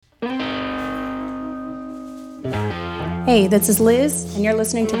Hey, this is Liz, and you're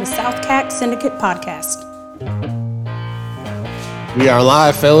listening to the South CAC Syndicate Podcast. We are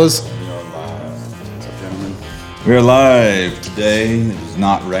live, fellas. We are live. What's up, gentlemen? We are live today. It is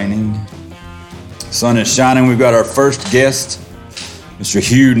not raining. Sun is shining. We've got our first guest, Mr.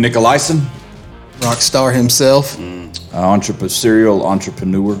 Hugh Nicolaisen. Rockstar himself. Serial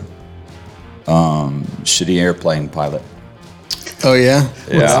entrepreneur. Shitty airplane pilot. Oh, yeah?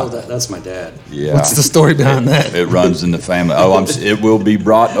 Yeah. Oh, that's my dad. Yeah. What's the story behind that? It runs in the family. It will be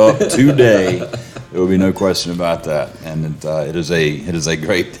brought up today. There will be no question about that. And it is a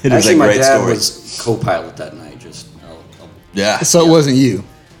great story. Actually, my dad was co-pilot that night. Yeah. So it wasn't you?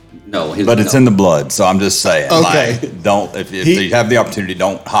 No. It's in the blood, so I'm just saying. Okay. Don't, if you have the opportunity,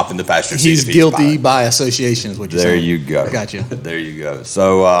 don't hop in the passenger seat. He's guilty by association is what you're saying. There you go. I got you. There you go.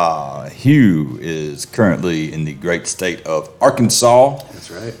 So Hugh is currently in the great state of Arkansas.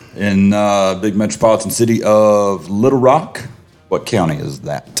 That's right. In big metropolitan city of Little Rock. What county is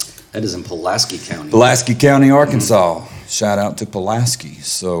that? That is in Pulaski County. Pulaski County, Arkansas. Shout out to Pulaski.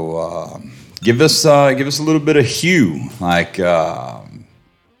 So give us a little bit of Hugh.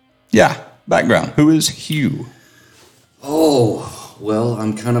 Background. Who is Hugh? Oh, well,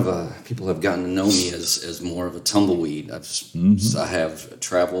 I'm kind of people have gotten to know me as more of a tumbleweed. I have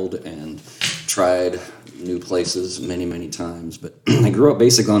traveled and tried new places many, many times, but I grew up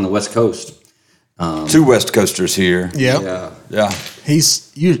basically on the West Coast. Two West Coasters here. Yeah. Yeah.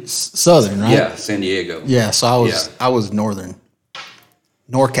 You're southern, right? Yeah, San Diego. Yeah, so I was northern.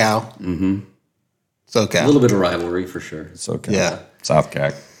 NorCal. Mm-hmm. SoCal. A little bit of rivalry for sure. SoCal. Yeah. South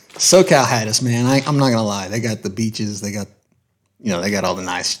CAC. SoCal had us, man. I'm not gonna lie. They got the beaches. They got, they got all the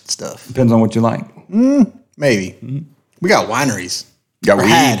nice stuff. Depends on what you like. Maybe. Mm-hmm. We got wineries. Got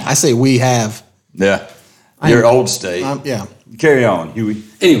weed. I say we have. Yeah. Your old state. Yeah. Carry on, Huey.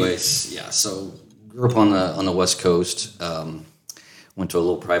 Anyways, yeah. So grew up on the West Coast. Went to a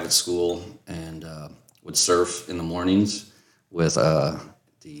little private school and would surf in the mornings with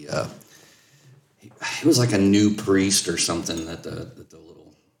he was like a new priest or something at the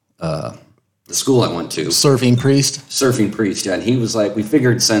little the school I went to. Surfing priest, yeah. And he was like, we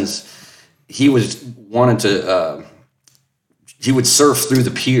figured since he wanted to, he would surf through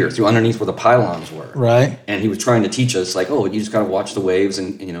the pier, through underneath where the pylons were. right? And he was trying to teach us, like, oh, you just got to watch the waves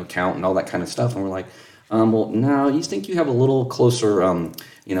and count and all that kind of stuff. And we're like, well, no, you think you have a little closer,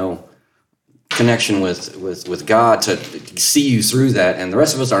 connection with God to see you through that, and the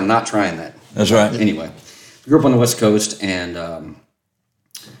rest of us are not trying that. That's right. Anyway, grew up on the West Coast, and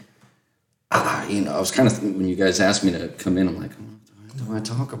I was kind of when you guys asked me to come in, I'm like, what do I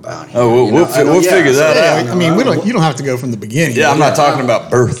talk about here? Oh, we'll figure that out. I mean, you don't have to go from the beginning. Yeah, I'm not talking about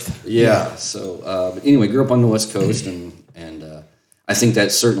birth. Yeah. So, but anyway, grew up on the West Coast, and I think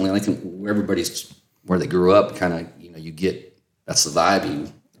that certainly, I think where they grew up, kind of, you get that's the vibe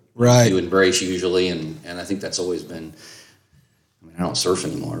you embrace usually, and I think that's always been. I mean, I don't surf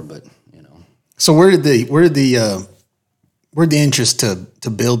anymore, but So where did the interest to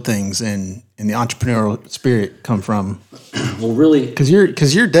build things and the entrepreneurial spirit come from? Well, really, because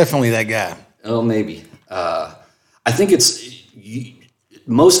you're definitely that guy. Oh, maybe. I think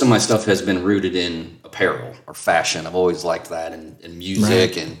most of my stuff has been rooted in apparel or fashion. I've always liked that, and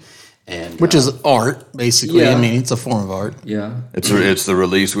music, right. and which is art, basically. Yeah. I mean, it's a form of art. Yeah, it's the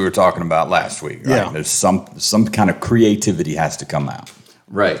release we were talking about last week. Right? Yeah, there's some kind of creativity has to come out.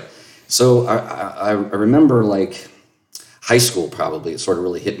 Right. So I remember like high school probably it sort of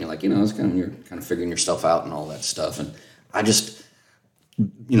really hit me like it's kind of you're kind of figuring yourself out and all that stuff, and I just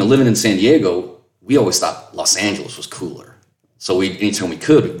living in San Diego, we always thought Los Angeles was cooler. So anytime we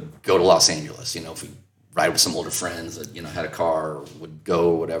could, we'd go to Los Angeles. If we ride with some older friends that had a car or would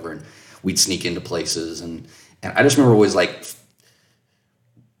go or whatever, and we'd sneak into places, and I just remember always like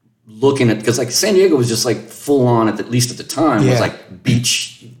looking at, because like San Diego was just like full on at least at the time was like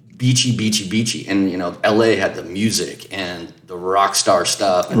beachy, and LA had the music and the rock star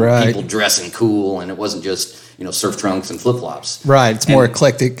stuff and people dressing cool, and it wasn't just surf trunks and flip flops. Right, it's more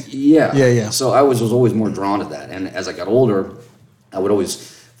eclectic. Yeah. So I was always more drawn to that, and as I got older, I would always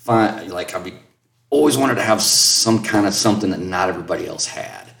find always wanted to have some kind of something that not everybody else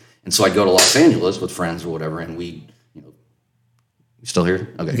had, and so I'd go to Los Angeles with friends or whatever, and we. You still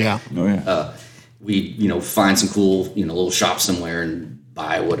here? Okay. Yeah. Oh yeah. We find some cool little shop somewhere and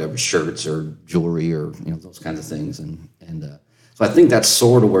buy whatever shirts or jewelry or those kinds of things, and so I think that's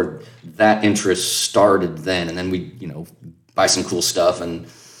sort of where that interest started then, and then we buy some cool stuff, and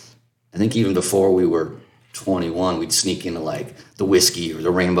I think even before we were 21, we'd sneak into like the Whiskey or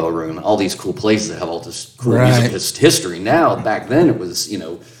the Rainbow Room, all these cool places that have all this cool music history. Now, back then, it was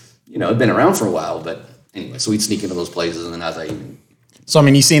it'd been around for a while, but anyway, so we'd sneak into those places, and then as I So I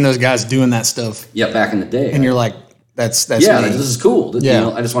mean, you seen those guys doing that stuff, back in the day, and you're like, that's me. this is cool. Yeah. You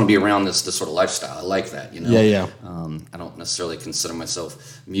know, I just want to be around this sort of lifestyle. I like that. You know. Yeah. I don't necessarily consider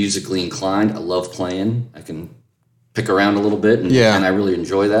myself musically inclined. I love playing. I can pick around a little bit, and I really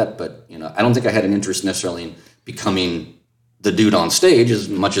enjoy that. But you know, I don't think I had an interest necessarily in becoming the dude on stage as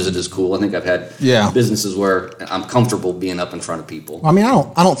much as it is cool. I think I've had businesses where I'm comfortable being up in front of people. I mean,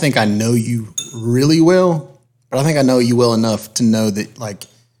 I don't think I know you really well, but I think I know you well enough to know that, like,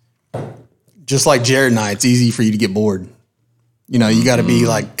 just like Jared and I, it's easy for you to get bored. You know, you got to be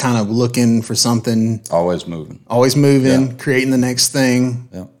like kind of looking for something. Always moving, creating the next thing.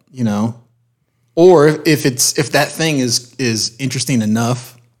 Yeah. You know, or if that thing is interesting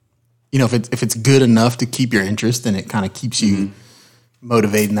enough, you know, if it's good enough to keep your interest, then it kind of keeps you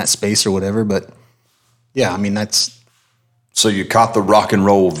motivated in that space or whatever. But yeah, I mean, that's. So you caught the rock and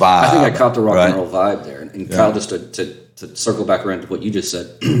roll vibe. I think I caught the rock and roll vibe there. And Kyle, just to circle back around to what you just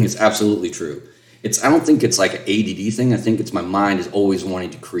said, it's absolutely true. I don't think it's like an ADD thing. I think it's my mind is always wanting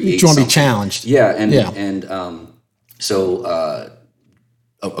to create. You want to be challenged. Yeah, so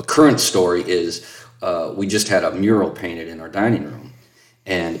a current story is we just had a mural painted in our dining room,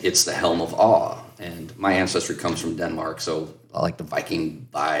 and it's the Helm of Awe. And my ancestry comes from Denmark, so I like the Viking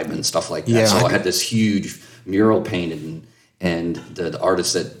vibe and stuff like that. Yeah, so I had this huge mural painted, and the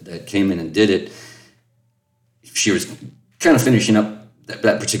artist that came in and did it, she was kind of finishing up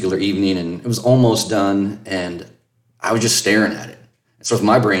that particular evening, and it was almost done, and I was just staring at it. And so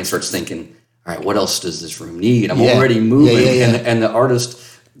my brain starts thinking, all right, what else does this room need? I'm already moving. And the artist,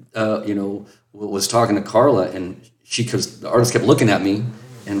 was talking to Carla, and because the artist kept looking at me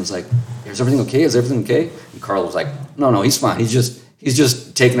and was like, is everything okay? Is everything okay? And Carla was like, no, he's fine. He's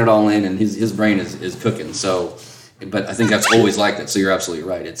just taking it all in, and his brain is cooking. So, but I think that's always like that. So you're absolutely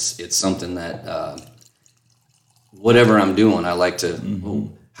right. It's something that, whatever I'm doing, I like to,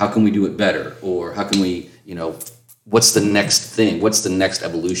 how can we do it better? Or how can we, what's the next thing? What's the next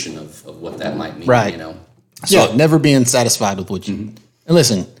evolution of what that might mean? Right. So, never being satisfied with what you, and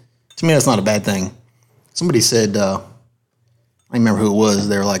listen, to me, that's not a bad thing. Somebody said, I remember who it was.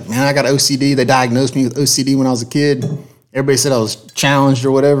 They were like, man, I got OCD. They diagnosed me with OCD when I was a kid. Everybody said I was challenged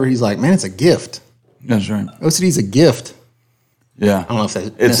or whatever. He's like, man, it's a gift. That's right. OCD is a gift. Yeah. I don't know if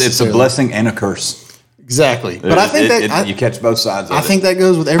that's it's a blessing and a curse. Exactly. But I think you catch both sides of it. I think that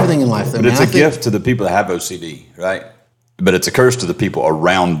goes with everything in life, though. But it's a gift to the people that have OCD, right? But it's a curse to the people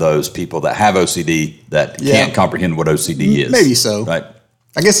around those people that have OCD that can't comprehend what OCD is. Maybe so. Right.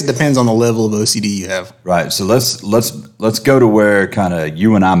 I guess it depends on the level of OCD you have. Right. So let's go to where kind of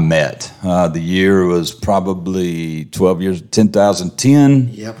you and I met. The year was probably 12 years, 2010.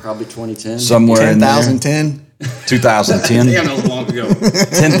 Yeah, probably 2010. Somewhere in there. 2010. 2010. Damn, that was long ago.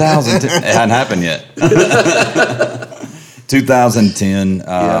 10,000. It hadn't happened yet.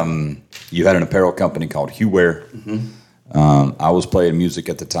 2010. You had an apparel company called Hugh. I was playing music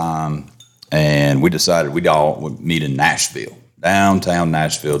at the time, and we decided we'd all would meet in Nashville, downtown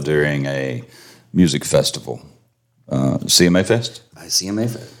Nashville, during a music festival. CMA Fest? CMA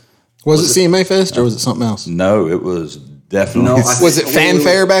Fest. Was it CMA Fest or was it something else? No, it was definitely. No, was it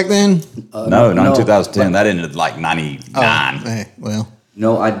Fanfare back then? No, not in 2010. That ended like 99. Hey, well.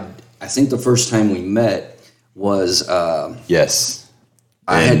 No, I think the first time we met was yes.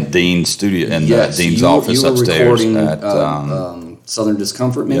 Dean's studio and Dean's office you were upstairs recording, at Southern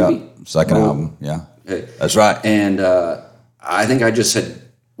Discomfort, maybe. Yeah, second album. Yeah, that's right. And I think I just said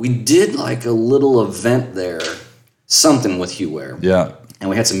we did like a little event there, something with Hugh. Yeah, and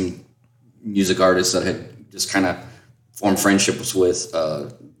we had some music artists that had just kind of formed friendships with,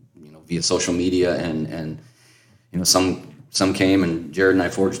 via social media, and some came, and Jared and I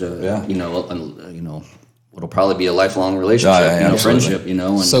forged what'll probably be a lifelong relationship, friendship,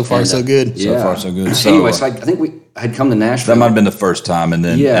 and so far so good. Yeah. So far so good. So, anyway, so I think I had come to Nashville. That might have been the first time, and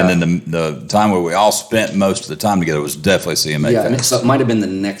then the time where we all spent most of the time together was definitely CMA. Yeah, and so it might have been the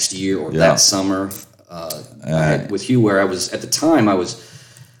next year or that summer. With Hugh, where I was at the time, I was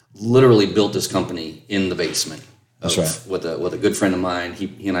literally built this company in the basement. That's right. With a good friend of mine.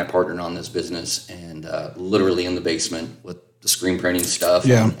 He and I partnered on this business, and literally in the basement with the screen printing stuff,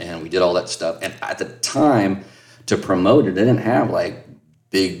 and we did all that stuff. And at the time, to promote it, I didn't have like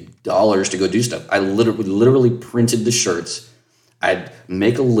big dollars to go do stuff. I literally printed the shirts. I'd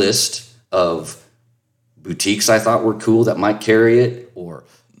make a list of boutiques I thought were cool that might carry it, or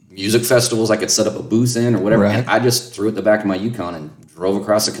music festivals I could set up a booth in, or whatever. Right. And I just threw it in the back of my Yukon and drove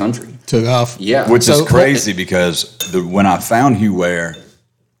across the country. Took off. Yeah. Which is crazy because when I found Hugh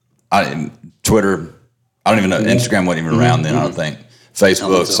Twitter, I don't even know, Instagram wasn't even around then, I don't think.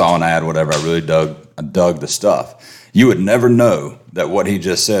 Facebook, saw an ad, whatever. I really dug the stuff. You would never know that what he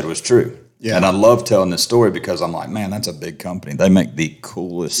just said was true. Yeah. And I love telling this story because I'm like, man, that's a big company. They make the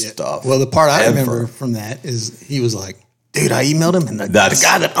coolest stuff. Well, the part I remember from that is he was like, dude, I emailed him, and the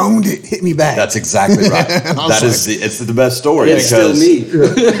guy that owned it hit me back. That's exactly right. It's the best story. Yeah, because, still me.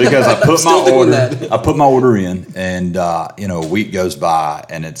 Because I put my order in, and a week goes by,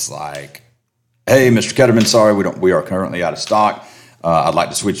 and it's like, hey, Mr. Ketterman, sorry, we are currently out of stock. I'd like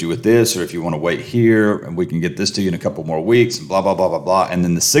to switch you with this, or if you want to wait here, and we can get this to you in a couple more weeks, and blah, blah, blah, blah, blah. And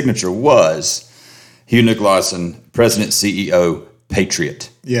then the signature was Hugh Nicolason, President, CEO, Patriot.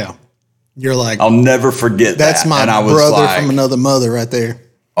 Yeah. You're like, I'll never forget that's that. my brother from another mother right there.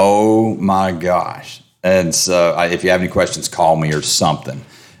 Oh, my gosh. And so if you have any questions, call me or something.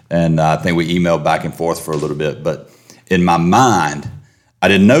 And I think we emailed back and forth for a little bit. But in my mind, I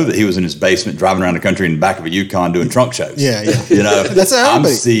didn't know that he was in his basement driving around the country in the back of a Yukon doing trunk shows. Yeah. That's I'm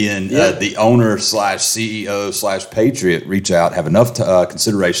seeing the owner / CEO / Patriot reach out, have enough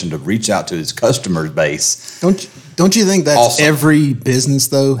consideration to reach out to his customer base. Don't you think that's every business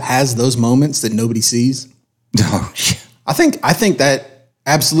though has those moments that nobody sees? Oh, yeah. I think that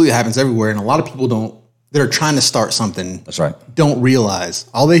absolutely happens everywhere, and a lot of people that are trying to start something. That's right. Don't realize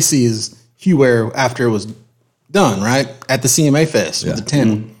all they see is Hugh Ware after it was done, right? At the CMA Fest with the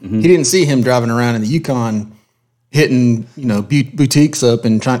 10. Mm-hmm. He didn't see him driving around in the Yukon hitting, boutiques up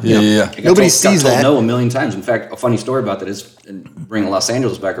and trying, nobody sees that. No, a million times. In fact, a funny story about that is, and bringing Los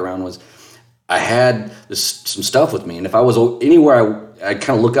Angeles back around, was I had some stuff with me. And if I was anywhere, I'd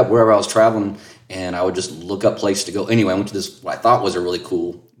kind of look up wherever I was traveling, and I would just look up places to go. Anyway, I went to this, what I thought was a really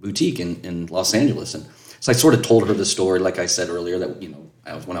cool boutique in Los Angeles. And so I sort of told her the story, like I said earlier, that,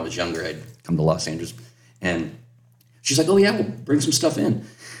 when I was younger, I'd come to Los Angeles. And she's like, oh, yeah, we'll bring some stuff in.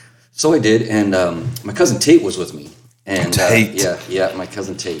 So I did, and my cousin Tate was with me. And Tate. Yeah, my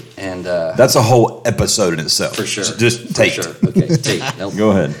cousin Tate. And that's a whole episode in itself. For sure. Just Tate. For sure. Okay, Tate. Nope.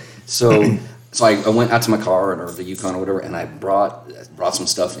 Go ahead. So I went out to my car or the Yukon or whatever, and I brought some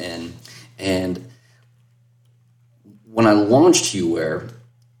stuff in. And when I launched HughWare,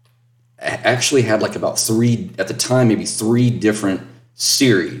 I actually had like about maybe three different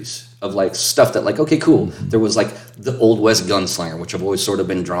series of like stuff that, like, okay, cool. Mm-hmm. There was like the Old West Gunslinger, which I've always sort of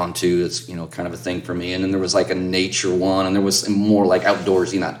been drawn to. It's, kind of a thing for me. And then there was like a nature one, and there was more like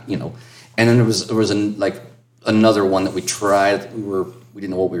outdoorsy, and then there was another one that we tried. We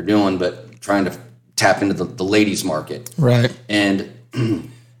didn't know what we were doing, but trying to tap into the ladies market. Right. And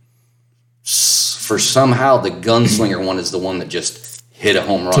for somehow the Gunslinger one is the one that just hit a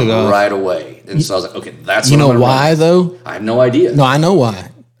home run right away. And so I was like, okay, that's what I'm why run. Though? I have no idea. No, I know why.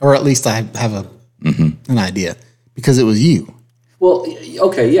 Or at least I have an idea, because it was you. Well,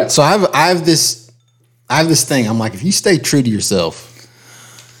 okay, yeah. So I have this thing. I'm like, if you stay true to yourself,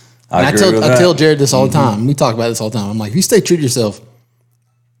 I tell Jared this all the time. We talk about this all the time. I'm like, if you stay true to yourself,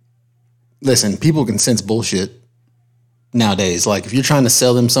 listen, people can sense bullshit nowadays. Like, if you're trying to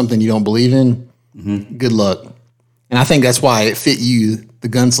sell them something you don't believe in, good luck. And I think that's why it fit you. The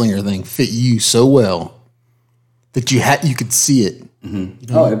Gunslinger thing fit you so well that you could see it.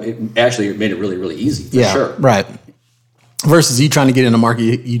 Mm-hmm. Oh, it made it really, really easy. For sure. Right. Versus you trying to get in a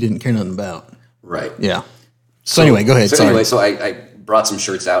market you didn't care nothing about. Right. Yeah. So anyway, go ahead. Sorry. So I brought some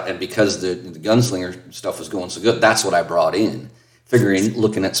shirts out, and because the Gunslinger stuff was going so good, that's what I brought in.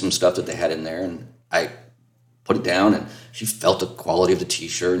 Looking at some stuff that they had in there, and I put it down, and she felt the quality of the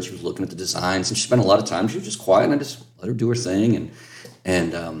T-shirt, and she was looking at the designs, and she spent a lot of time. She was just quiet, and I just let her do her thing,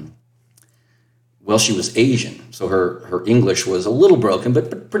 and well, she was Asian, so her English was a little broken,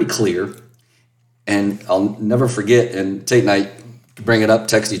 but pretty clear. And I'll never forget, and Tate and I bring it up,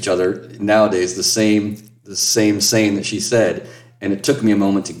 text each other nowadays, the same saying that she said, and it took me a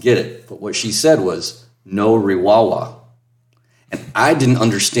moment to get it. But what she said was, no riwawa. And I didn't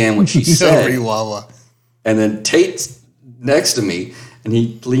understand what she said. No riwawa. And then Tate's next to me, and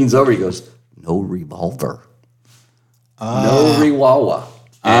he leans over, he goes, no revolver. No riwawa.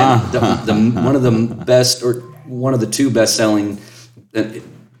 And one of the best, or one of the two best-selling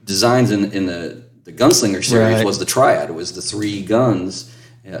designs in the Gunslinger series was the triad. It was the three guns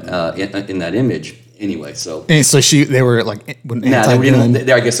in that image. Anyway, so they were like anti-gun.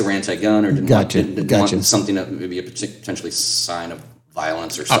 I guess they were anti-gun, or didn't want something that maybe a potentially sign of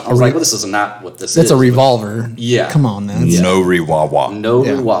violence or something. I was like, well, this is not what this is. That's a revolver. Yeah. Come on now. No riwawa. No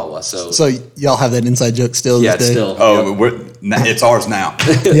riwawa. So y'all have that inside joke still? Yeah, this day? still. Oh, it's ours now.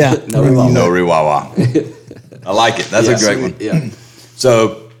 Yeah. No riwawa. No riwawa. I like it. That's a great one. Yeah.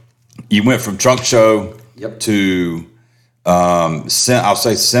 So you went from trunk show to I'll say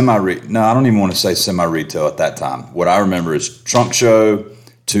no, I don't even want to say semi-retail at that time. What I remember is trunk show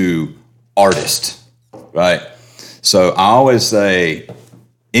to artist, right? So I always say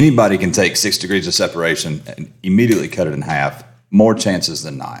anybody can take 6 degrees of separation and immediately cut it in half, more chances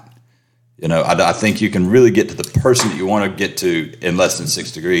than not. You know, I think you can really get to the person that you want to get to in less than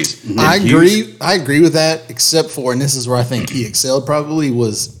 6 degrees. Mm-hmm. I agree with that, except for, and this is where I think he excelled probably,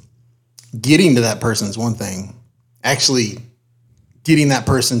 was getting to that person is one thing. Actually getting that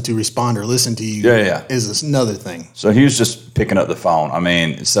person to respond or listen to you is another thing. So he was just picking up the phone. I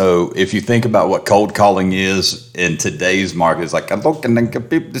mean, so if you think about what cold calling is in today's market, it's like,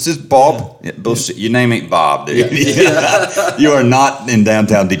 this is Bob. Yeah, bullshit. Your name ain't Bob, dude. Yeah. You are not in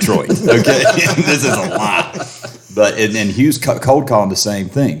downtown Detroit, okay? This is a lie. But and Hugh's cold calling the same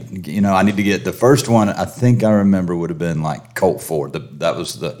thing. You know, I need to get the first one. I think I remember would have been like Colt Ford. That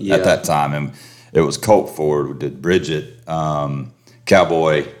was at that time, and it was Colt Ford. We did Bridget,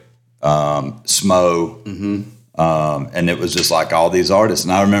 Cowboy, Smo, and it was just like all these artists.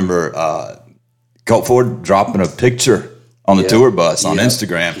 And I remember Colt Ford dropping a picture on the tour bus on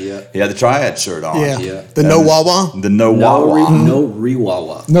Instagram. Yeah. He had the Triad shirt on. Yeah. The no wah-wah? The no wah-wah. No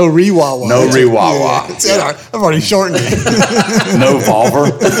re-wah-wah. No re-wah-wah. No re-wah-wah. I've already shortened it. No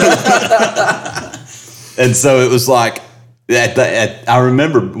Volver. And so it was like, I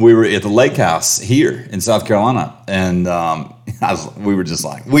remember we were at the lake house here in South Carolina, and we were just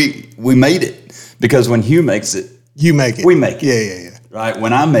like, we made it. Because when Hugh makes it, you make it. We make it. Yeah. Right?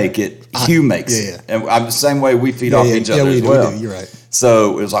 When I make it, Hugh makes it. And I'm the same way we feed off each other as well. We do. You're right.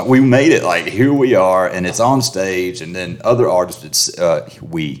 So it was like, we made it. Like, here we are, and it's on stage, and then other artists did,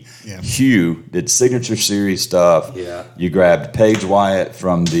 Hugh did signature series stuff. Yeah. You grabbed Paige Wyatt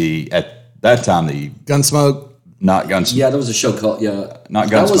from at that time, the Gunsmoke. Not Gunsmoke. Yeah, there was a show called, Not Gunsmoke.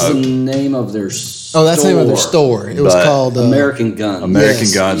 That was the name of their store. Oh, that's the name of their store. It was called American Guns.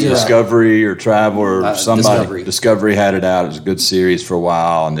 American Guns, Discovery or Travel or somebody. Discovery had it out. It was a good series for a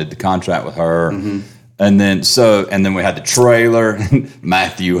while, and did the contract with her. Mm-hmm. And then we had the trailer,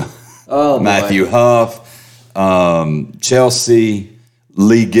 Matthew Huff, Chelsea Ray,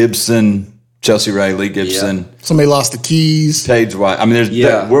 Lee Gibson. Yeah. Somebody lost the keys. Paige White. I mean, I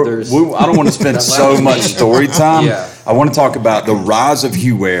don't want to spend so much story time. Yeah. I want to talk about the rise of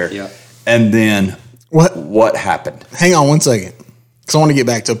Hugh Ware, and then what happened. Hang on one second, because I want to get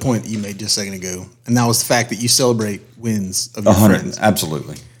back to a point that you made just a second ago, and that was the fact that you celebrate wins of your friends.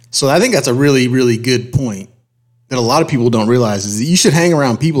 Absolutely. So I think that's a really, really good point that a lot of people don't realize is that you should hang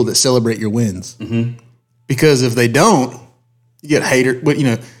around people that celebrate your wins. Mm-hmm. Because if they don't, you get hater. But,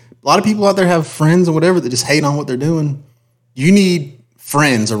 a lot of people out there have friends or whatever that just hate on what they're doing. You need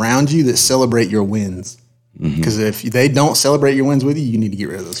friends around you that celebrate your wins. Because if they don't celebrate your wins with you, you need to get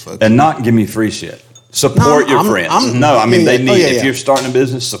rid of those folks. And not give me free shit. Support your friends. They need, if you're starting a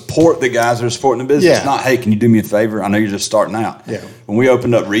business, support the guys that are supporting the business. Yeah. Not, hey, can you do me a favor? I know you're just starting out. Yeah. When we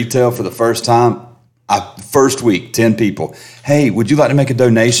opened up retail for the first time, first week, 10 people. Hey, would you like to make a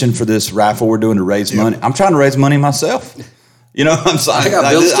donation for this raffle we're doing to raise money? I'm trying to raise money myself. I'm sorry.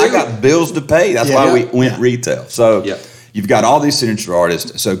 I got bills to pay. That's why we went retail. So you've got all these signature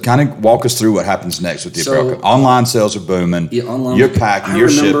artists. So kind of walk us through what happens next with the apparel. Online sales are booming. Yeah, online. You're packing, you're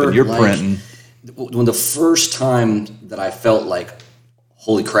shipping, you're printing. When the first time that I felt like,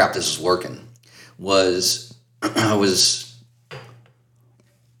 holy crap, this is working, was I was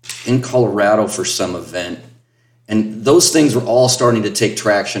in Colorado for some event, and those things were all starting to take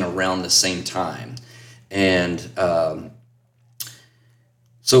traction around the same time. And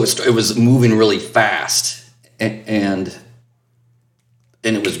so it was moving really fast, and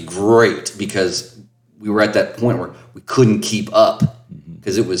it was great because we were at that point where we couldn't keep up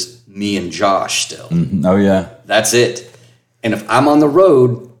because it was me and Josh still. Mm-hmm. Oh, yeah. That's it. And if I'm on the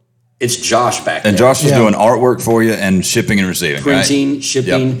road, it's Josh back there. And Josh is doing artwork for you and shipping and receiving, Printing,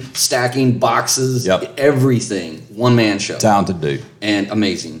 shipping, stacking boxes, everything. One-man show. Talented dude. And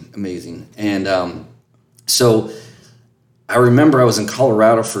amazing. And so I remember I was in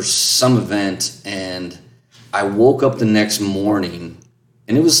Colorado for some event, and I woke up the next morning,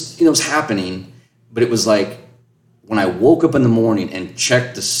 and it was, it was happening, but it was like, when I woke up in the morning and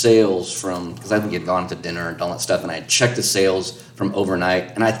checked the sales from, because I think had gone to dinner and all that stuff, and I checked the sales from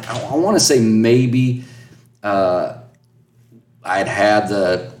overnight, and I want to say maybe I'd had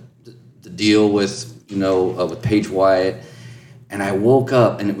the deal with with Paige Wyatt, and I woke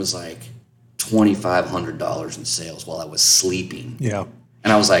up and it was like $2,500 in sales while I was sleeping. Yeah,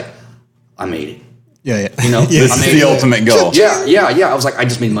 and I was like, I made it. Yeah. You know, This is the ultimate goal. Yeah. I was like, I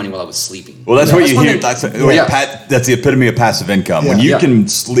just made money while I was sleeping. Well, that's what you hear. That's That's the epitome of passive income. When you can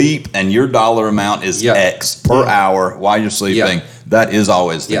sleep and your dollar amount is X per hour while you're sleeping, that is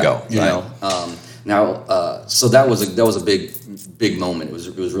always the goal. You know, so that was a big moment. It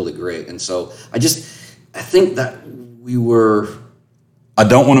was really great, and so I think that we were. I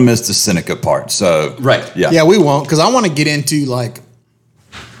don't want to miss the Seneca part. So yeah, we won't, because I want to get into like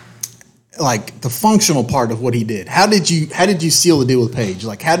the functional part of what he did. How did you seal the deal with Paige?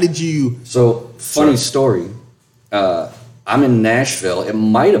 Like, how did you? So funny story. I'm in Nashville. It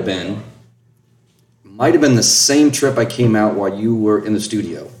might have been the same trip I came out while you were in the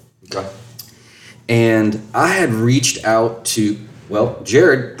studio. Okay. And I had reached out to,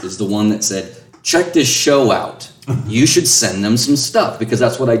 Jared is the one that said, check this show out. You should send them some stuff, because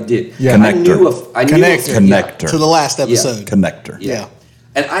that's what I did. Yeah. Connector. To the last episode. Connector. Yeah.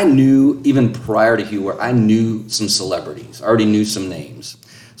 And I knew, even prior to Hugh, I knew some celebrities. I already knew some names.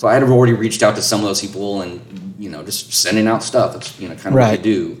 So I had already reached out to some of those people and, just sending out stuff. That's, kind of what I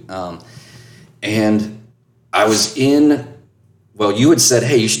do. And I was you had said,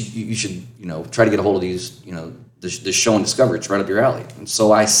 hey, you should, try to get a hold of these, this show on Discovery. It's right up your alley. And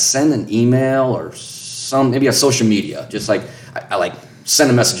so I sent an email or maybe a social media, just like, I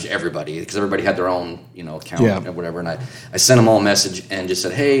sent a message to everybody, because everybody had their own, account or whatever. And I sent them all a message and just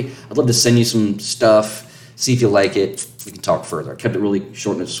said, hey, I'd love to send you some stuff. See if you like it. We can talk further. I kept it really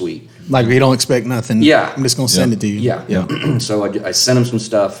short and sweet. Like, if you don't expect nothing, I'm just going to send it to you. Yeah. So I sent him some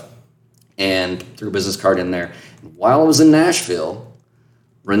stuff and threw a business card in there. And while I was in Nashville,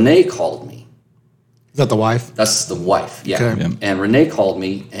 Renee called me. Is that the wife? That's the wife, yeah. Okay. And Renee called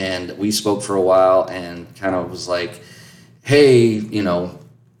me, and we spoke for a while, and kind of was like, hey,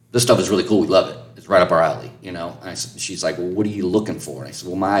 this stuff is really cool. We love it. It's right up our alley, And she's like, well, what are you looking for? And I said,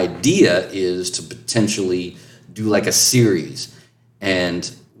 well, my idea is to potentially do like a series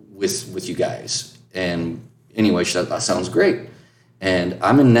and with you guys. And anyway, she said, that sounds great. And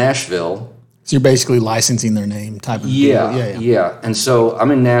I'm in Nashville. So you're basically licensing their name type of deal. Yeah. And so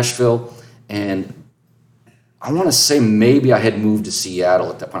I'm in Nashville, and I want to say maybe I had moved to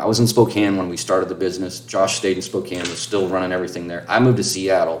Seattle at that point. I was in Spokane when we started the business. Josh stayed in Spokane, was still running everything there. I moved to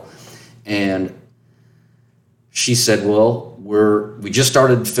Seattle, and she said, well, we just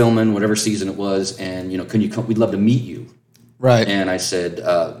started filming whatever season it was, and can you come? We'd love to meet you. Right. And I said,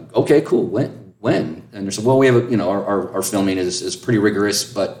 okay, cool. When? And they said, well, we have our filming is pretty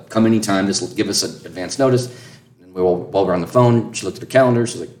rigorous, but come anytime. Just give us an advance notice. While we're on the phone, she looked at her calendar.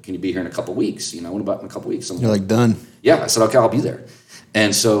 She's like, can you be here in a couple of weeks? What about in a couple of weeks? You're like, done. Yeah. I said, okay, I'll be there.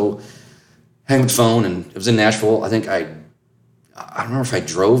 And so hang up the phone, and it was in Nashville. I think I don't remember if I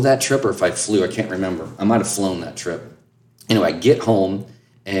drove that trip or if I flew. I can't remember. I might have flown that trip. Anyway, I get home,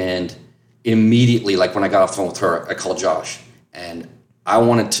 and immediately, like when I got off the phone with her, I called Josh. And I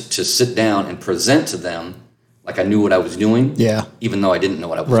wanted to sit down and present to them like I knew what I was doing. Yeah. Even though I didn't know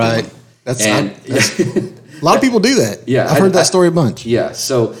what I was doing. That's a lot of people do that. Yeah. I've heard that story a bunch. Yeah.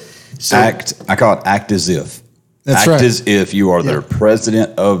 So I call it act as if. That's act right. as if you are the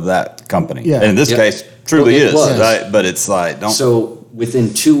president of that company. Yeah. And in this case, truly Well, it is. was. Right? But it's like, don't. So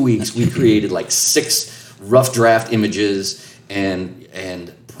within 2 weeks, we created like 6 rough draft images and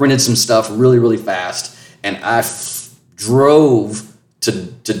printed some stuff really, really fast. And I drove to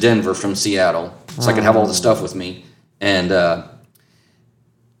Denver from Seattle so I could have all the stuff with me. And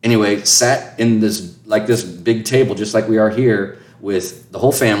anyway, sat in this big table, just like we are here, with the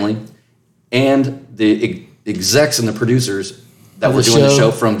whole family and the execs and the producers that were doing the show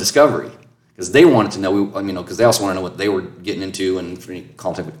from Discovery. Because they wanted to know, because they also want to know what they were getting into and for any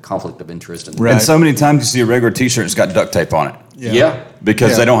conflict of interest. And so many times you see a regular T-shirt that's got duct tape on it. Yeah.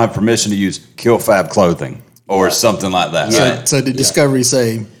 Because they don't have permission to use Kill Fab clothing or something like that. Yeah. Right? So did Discovery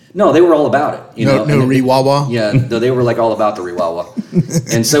say... No, they were all about it. No re-wah-wah? Yeah, no, they were like all about the re-wah-wah.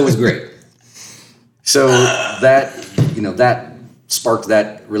 And so it was great. So that sparked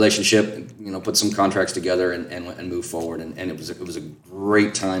that relationship, put some contracts together and move forward. And it was a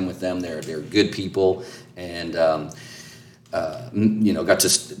great time with them. They're good people, and got to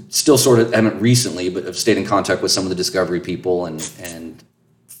still sort of, haven't recently, but have stayed in contact with some of the Discovery people, and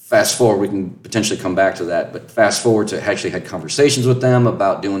fast forward, we can potentially come back to that, but fast forward to actually had conversations with them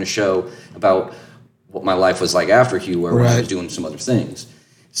about doing a show about what my life was like after Hugh, where I was doing some other things.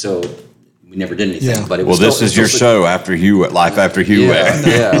 So we never did anything, but it was this is your show after Hugh, Life After Hugh.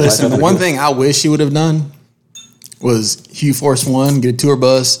 Yeah. Listen, the one thing I wish he would have done was Hugh Force One, get a tour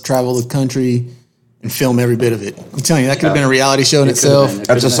bus, travel the country, and film every bit of it. I'm telling you, that could have been a reality show in itself.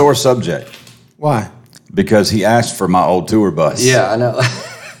 That's a sore subject. Why? Because he asked for my old tour bus. Yeah, I know.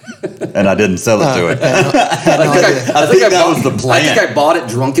 and I didn't sell it to him. I think that was the plan. I think I bought it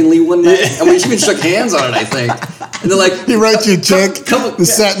drunkenly one night, and we even shook hands on it, I think. And they're like, he wrote you a check that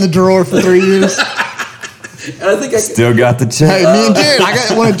sat in the drawer for 3 years. And I think I still got the check. Hey, me and Jared, I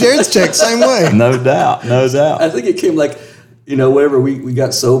got one of Jared's checks, same way. No doubt. I think it came like, whatever, we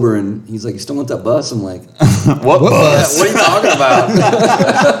got sober, and he's like, you still want that bus? I'm like, what bus? What are you talking about?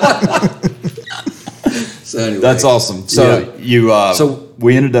 So anyway. That's awesome. So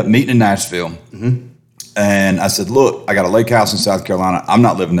we ended up meeting in Nashville, and I said, look, I got a lake house in South Carolina. I'm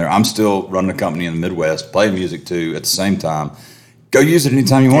not living there. I'm still running a company in the Midwest, playing music too at the same time. Go use it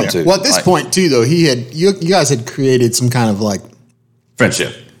anytime you want to. Well, at this point too, though, you guys had created some kind of like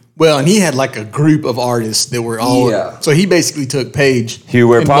friendship. Well, and he had like a group of artists that were all. Yeah. So he basically took Paige, Hugh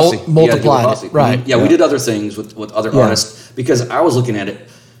Ware Posse, multiplied it. Right. Yeah, we did other things with other artists because I was looking at it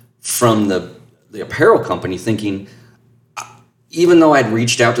from the apparel company, thinking, even though I'd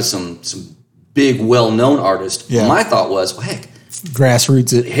reached out to some big, well-known artists, my thought was, well, heck,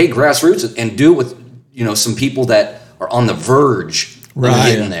 grassroots it, and do it with some people that are on the verge of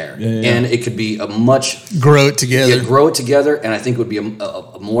getting there, and it could be a much grow it together, and I think it would be a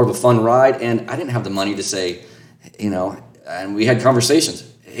more of a fun ride. And I didn't have the money to say, and we had conversations.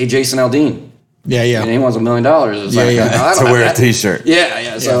 Hey, Jason Aldean. And he wants $1 million. It's to wear a T-shirt.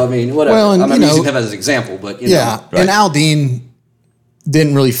 So I mean, whatever. Well, and, I'm using him as an example, but and Aldean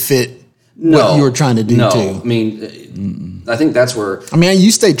didn't really fit what you were trying to do too. I mean, I think that's where. I mean,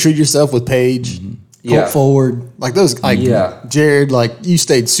 you stayed true to yourself with Paige, Colt Forward, like those. Jared, like you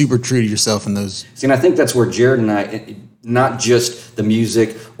stayed super true to yourself in those. See, and I think that's where Jared and I, not just the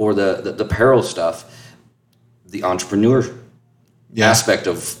music or the apparel stuff, the entrepreneur aspect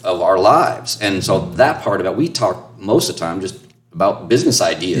of our lives. And so that part of it, we talk most of the time just about business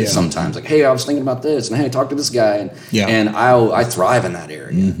ideas sometimes. Like, hey, I was thinking about this, and hey, I talked to this guy, and I thrive in that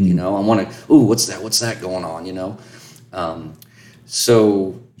area. I want to, what's that going on,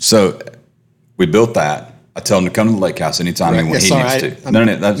 So we built that. I tell him to come to the lake house anytime he needs to. No,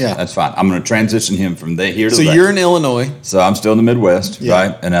 that's fine. I'm going to transition him from here to there. So you're in Illinois. So I'm still in the Midwest,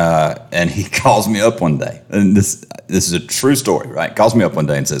 right? And he calls me up one day, and this is a true story, right? Calls me up one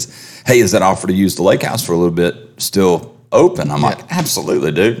day and says, hey, is that offer to use the lake house for a little bit still open? I'm like,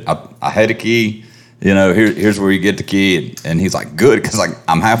 absolutely, dude. I had a key. Here's where you get the key. And he's like, good, because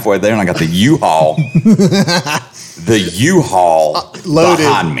I'm halfway there, and I got the U-Haul, loaded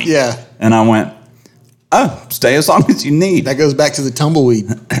behind me. Yeah. And I went, oh, stay as long as you need. That goes back to the tumbleweed.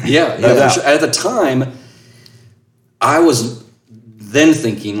 At the time, I was then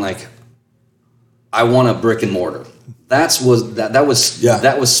thinking like, I want a brick and mortar. That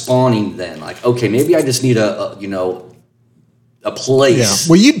was spawning then. Like, okay, maybe I just need a place.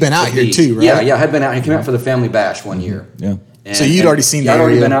 Well, you'd been out here too, right? Yeah. I had been out. I came out for the family bash one year. Yeah. And, so you'd already seen the area. I'd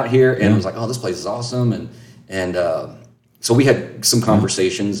already been out here, and was like, oh, this place is awesome, and so we had some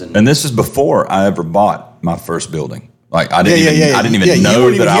conversations, and this is before I ever bought my first building. Like I didn't even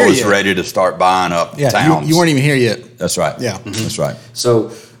know that I was ready to start buying up towns. You weren't even here yet. That's right. Yeah, that's right.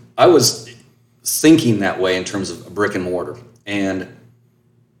 So I was thinking that way in terms of a brick and mortar, and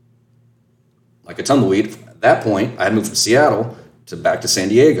like a tumbleweed. At that point, I had moved from Seattle back to San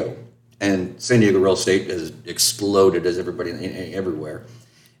Diego, and San Diego real estate has exploded as everywhere.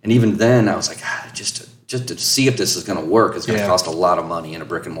 And even then, I was like, just to see if this is going to work, it's going to cost a lot of money in a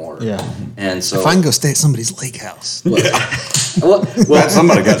brick and mortar. Yeah. And so if I can go stay at somebody's lake house. Well,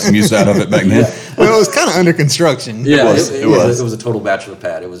 somebody got some use out of it back then. Well, it was kind of under construction. Yeah, it was a total bachelor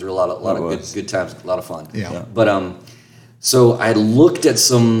pad. It was a lot of good times, a lot of fun. Yeah. But so I looked at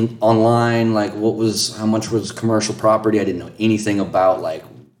some online, like how much was commercial property. I didn't know anything about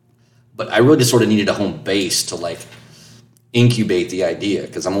but I really just sort of needed a home base to incubate the idea,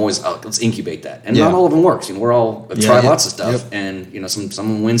 because I'm always let's incubate that, and not all of them works. We're all try lots of stuff, and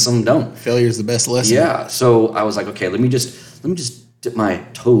some win, some don't. Failure is the best lesson. Yeah. So I was like, okay, let me just dip my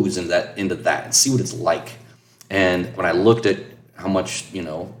toes into that and see what it's like. And when I looked at how much, it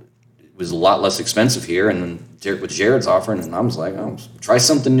was a lot less expensive here, and then with Jared's offering, and I was like, oh, try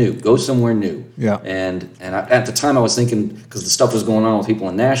something new, go somewhere new. Yeah. And at the time I was thinking, because the stuff was going on with people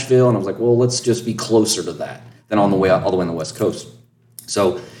in Nashville, and I was like, well, let's just be closer to that than all the way on the West Coast.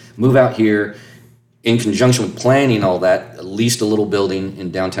 So move out here in conjunction with planning all that, at least a little building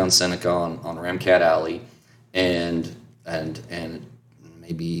in downtown Seneca on Ramcat Alley, and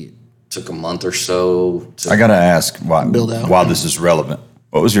maybe took a month or so to I got to ask build out. Why this is relevant.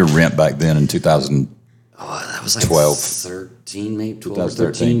 What was your rent back then in 2000? Oh, that was like 13, maybe 12 or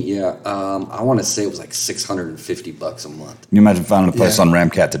 13. Yeah. I want to say it was like $650 a month. Can you imagine finding a place on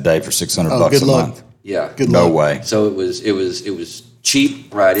Ramcat today for $600 a month? Yeah. No way. So it was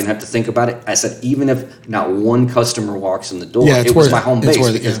cheap, where I didn't have to think about it. I said, even if not one customer walks in the door, Yeah, it was my home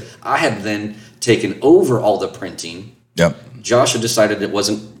base because yeah. I had then taken over all the printing. Yep. Josh had decided it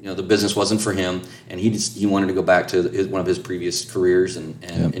wasn't, the business wasn't for him, and he wanted to go back to one of his previous careers and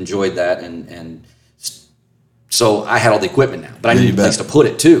enjoyed that, and so I had all the equipment now, but I needed a place to put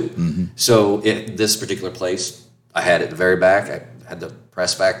it too. Mm-hmm. So this particular place, I had at the very back. I had the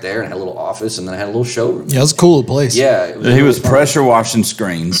press back there, and I had a little office, and then I had a little showroom. Yeah, it was a cool place. Yeah, he was pressure washing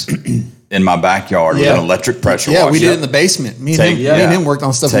screens in my backyard with an electric pressure washer. Yeah, we did it in the basement. Me and him worked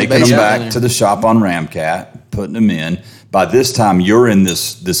on stuff in the basement. Taking them back to the shop on Ramcat, putting them in. By this time, you're in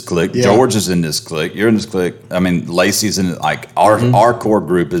this clique. Yeah. George is in this clique. You're in this clique. I mean, Lacey's in it. Like our core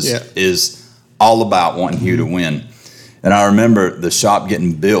group is all about wanting Hugh to win. And I remember the shop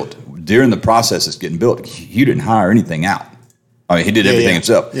getting built. During the process it's getting built, Hugh didn't hire anything out. I mean, he did everything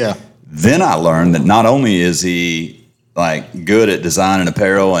himself. Yeah. Then I learned that not only is he like good at design and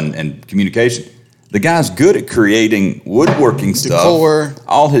apparel and communication, the guy's good at creating woodworking stuff, decor,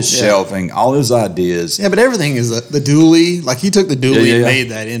 all his shelving, all his ideas. Yeah, but everything is the dually. Like he took the dually and made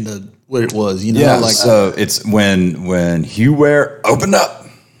that into what it was. So it's when Hugh Ware opened up.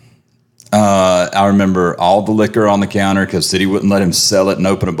 I remember all the liquor on the counter because City wouldn't let him sell it and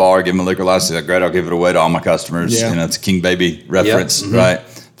open a bar, give him a liquor license. Like, great, I'll give it away to all my customers. Yeah. It's a King Baby reference, right?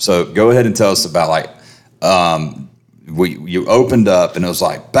 So go ahead and tell us about you opened up and it was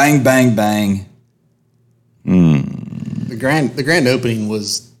like bang, bang, bang. The grand opening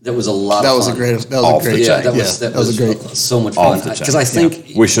was. That was a lot. That of was fun. a great. That was a great. That was great. So much fun because I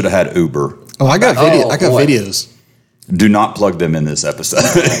think we should have had Uber. Oh, I got video. I got videos. Do not plug them in this episode.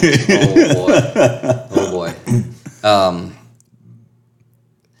 Oh boy.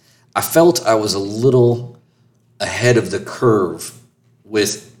 I felt I was a little ahead of the curve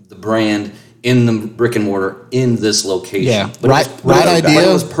with the brand in the brick and mortar in this location. Yeah, but right idea.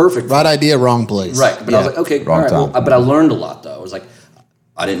 It was perfect. Right idea, wrong place. Right, but I was like, okay, all right. Well, but I learned a lot though. I was like,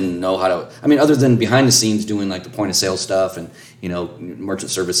 I didn't know how to. I mean, other than behind the scenes doing like the point of sale stuff and merchant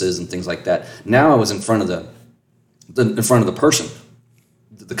services and things like that. Now I was in front of the person,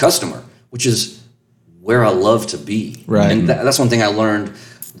 the customer, which is where I love to be. Right. And that's one thing I learned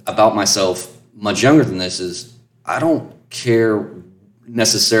about myself much younger than this is I don't care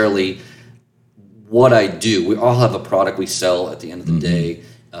necessarily what I do. We all have a product we sell at the end of the day,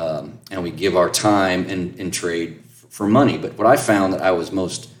 and we give our time in trade for money. But what I found that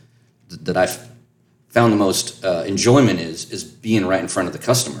I found the most enjoyment is being right in front of the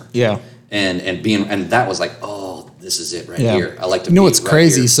customer. Yeah. And that was like, oh, this is it here. I like to. What's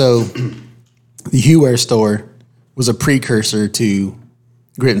crazy? Here. So, the Hugh Ware store was a precursor to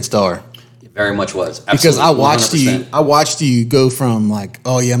Grit and Star. It very much was. Absolutely, because I watched 100%. I watched you go from like,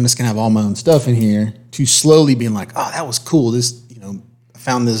 oh yeah, I'm just gonna have all my own stuff in here, to slowly being like, oh, that was cool. This, I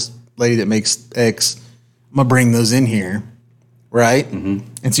found this lady that makes X. I'm gonna bring those in here, right? Mm-hmm.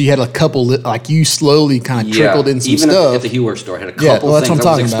 And so you had a couple, like you slowly kind of trickled in some even stuff. at the Hugh Ware store, I had a couple things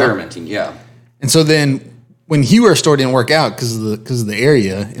I was experimenting. Yeah. And so then when Hugh Ware store didn't work out because of the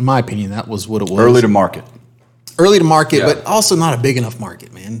area, in my opinion, that was what it was. Early to market, but also not a big enough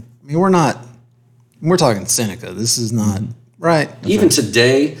market, man. I mean, we're talking Seneca. This is not right. Even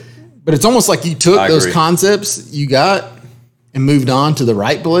today. But it's almost like you took those concepts you got and moved on to the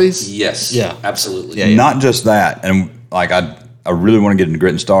right place. Yes. Yeah. Absolutely. Yeah. Not just that, and like I really want to get into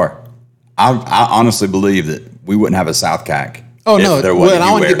Grit and Star. I honestly believe that we wouldn't have a South CAC. Oh no! Well, and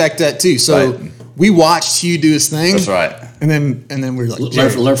I want to get back to that too. So we watched Hugh do his thing. That's right. And then we were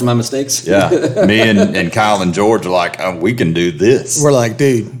like, learn from my mistakes. Yeah. Me and Kyle and George are like, oh, we can do this. We're like,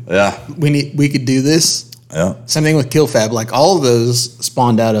 dude. Yeah. We could do this. Yeah. Same thing with KillFab. Like all of those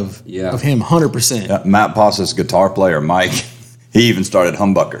spawned out of him 100%. Yeah. Matt Posse's guitar player, Mike, he even started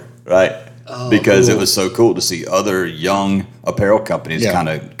Humbucker, right? Because it was so cool to see other young apparel companies kind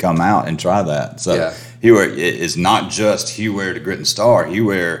of come out and try that. So Hugh Ware is not just Hugh Ware to Grit and Star. Hugh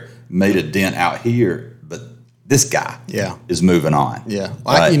Ware made a dent out here, but this guy is moving on. Yeah.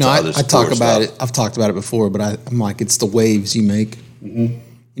 I talk about it. I've talked about it before, but I'm like, it's the waves you make.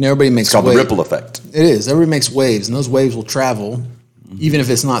 Mm-hmm. Everybody makes it's called the ripple effect. It is. Everybody makes waves, and those waves will travel, even if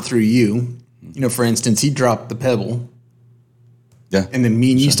it's not through you. For instance, he dropped the Pebble. Yeah. And then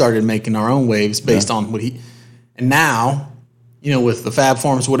me and you started making our own waves based on what and now, with the Fab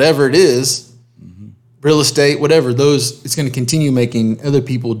Forms, whatever it is, real estate, whatever, it's going to continue making other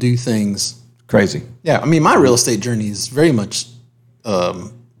people do things. Crazy. Yeah. I mean, my real estate journey is very much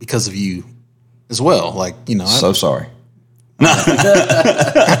because of you as well. Like, So sorry. All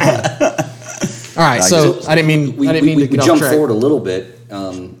right. So I didn't mean to get off jump track. forward a little bit,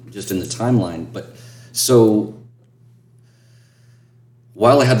 just in the timeline. But so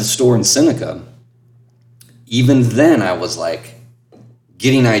while I had the store in Seneca, even then I was like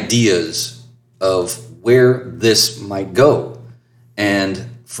getting ideas of where this might go. And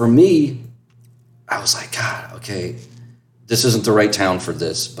for me, I was like, God, okay, this isn't the right town for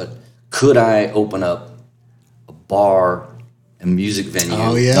this, but could I open up a bar and music venue?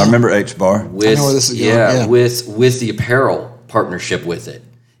 Oh, yeah. I remember H Bar. With, I know where this is going. Yeah. with the apparel partnership with it,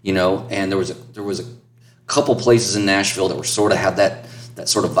 you know, and there was a couple places in Nashville that were sort of had that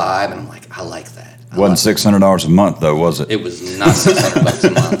sort of vibe, and I'm like, I like that. Wasn't $600 a month though, was it? It was not $600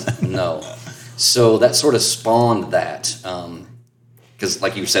 a month, no. So that sort of spawned that, because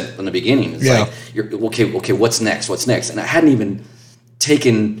like you said in the beginning, it's like, you're okay, what's next? And I hadn't even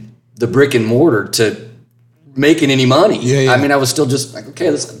taken the brick and mortar to making any money. I mean, I was still just like,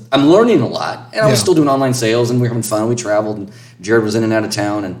 okay, I'm learning a lot, and I was still doing online sales, and we were having fun. We traveled, and Jared was in and out of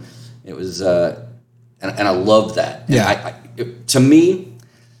town, and it was, and I loved that. And to me,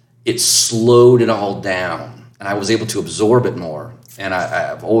 it slowed it all down, and I was able to absorb it more. And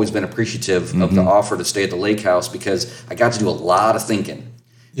I've always been appreciative of the offer to stay at the lake house, because I got to do a lot of thinking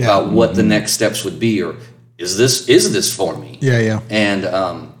about what the next steps would be, or is this for me? And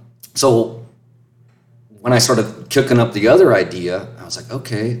so when I started cooking up the other idea, I was like,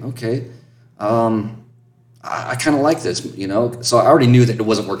 okay, I kind of like this, you know. So I already knew that it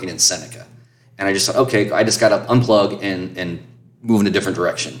wasn't working in Seneca, and I just thought, okay, I just got to unplug and move in a different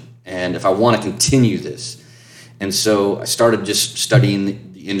direction. And if I want to continue this. And so I started just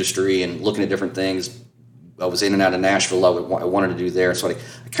studying the industry and looking at different things. I was in and out of Nashville. I wanted to do there. So I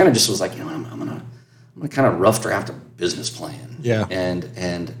kind of just was like, you know, I'm gonna kind of rough draft a business plan.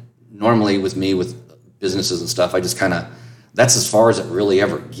 And normally with me with businesses and stuff, I just kind of, that's as far as it really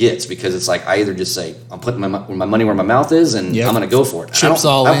ever gets, because it's like I either just say I'm putting my money where my mouth is, and I'm going to go for it. Chips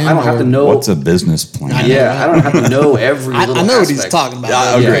all in. I don't have to know what's a business plan. I don't have to know every little I know aspect. what he's talking about.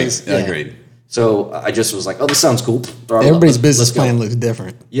 I agreed. So I just was like, oh, this sounds cool. Everybody's business plan looks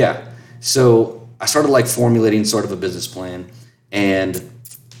different. Yeah. So I started like formulating sort of a business plan, and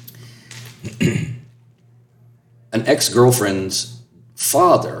an ex-girlfriend's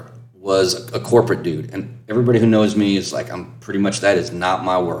father was a corporate dude, and everybody who knows me is like, I'm pretty much, that is not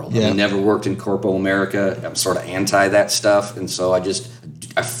my world. I never worked in corporate America. I'm sort of anti that stuff, and so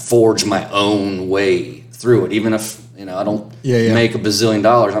I forge my own way through it, even if, you know, I don't make $1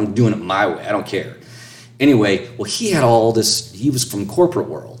 bazillion. I'm doing it my way. I don't care. Anyway, well, he had all this. He was from corporate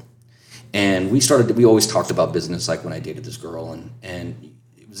world, and we always talked about business, like when I dated this girl, and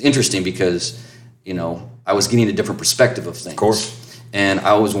it was interesting because, you know, I was getting a different perspective of things. Of course. And I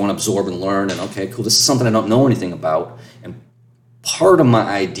always want to absorb and learn, and okay, cool, this is something I don't know anything about. And part of my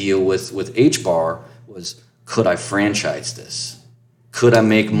idea with H-Bar was, could I franchise this? Could I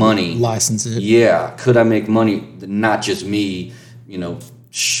make money? License it. Yeah. Could I make money, not just me, throwing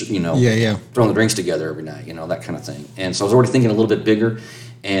the drinks together every night, you know, that kind of thing. And so I was already thinking a little bit bigger.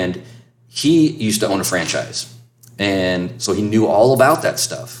 And he used to own a franchise. And so he knew all about that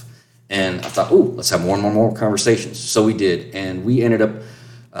stuff. And I thought, let's have more and more conversations. So we did. And we ended up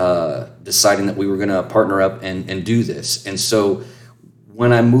deciding that we were going to partner up and do this. And so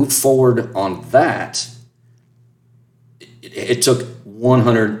when I moved forward on that, it took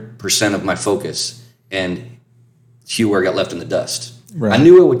 100% of my focus, and Hugh got left in the dust. Right. I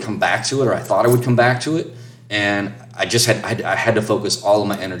knew I would come back to it, or I thought I would come back to it. And I just had to focus all of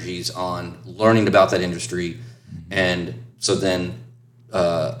my energies on learning about that industry. And so then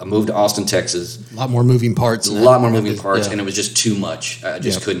I moved to Austin, Texas. A lot more moving parts. And it was just too much. I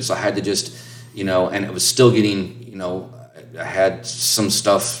just couldn't. So I had to just, and it was still getting, I had some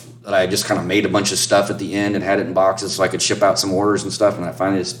stuff that I just kind of made a bunch of stuff at the end and had it in boxes so I could ship out some orders and stuff. And I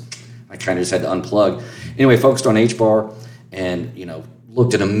kind of just had to unplug. Anyway, focused on H-Bar and,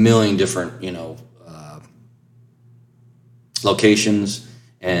 looked at a million different, locations,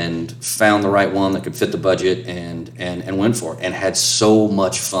 and found the right one that could fit the budget and went for it, and had so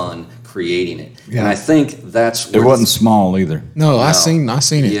much fun creating it. Yeah. And I think that's it wasn't small either. No, I seen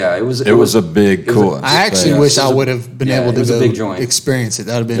it. Yeah, it was a big cool. I actually wish I would have been able to go experience it.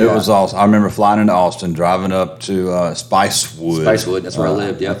 That would have been. It was awesome. I remember flying into Austin, driving up to Spicewood. Spicewood, that's where I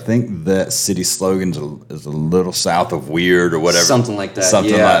lived. Yeah, I think that city slogan is a little south of weird or whatever. Something like that.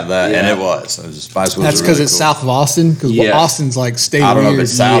 Yeah. And it was Spicewood. That's because it's south of Austin. Because Austin's like stay weird. I don't know if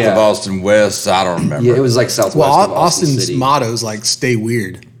it's south of Austin, west. I don't remember. Yeah, it was like southwest. Well, Austin's motto is like stay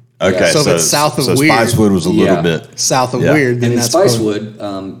weird. Okay, so if it's south of weird, Spicewood was a little bit south of weird. Then and in that's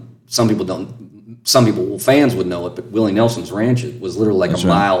Spicewood, some people fans would know it, but Willie Nelson's ranch was literally like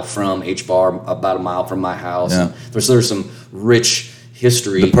mile from H-Bar, about a mile from my house. Yeah. There's some rich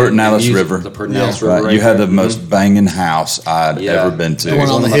history. The Pertinalis music, River. The Pertinalis River. Right. Right You had there. the most banging house I'd ever been to. The one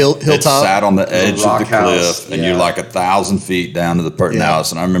on the It hilltop. sat on the edge of the house. cliff, and you're like 1,000 feet down to the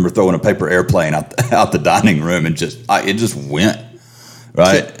Pertinalis. And I remember throwing a paper airplane out the dining room, and it just went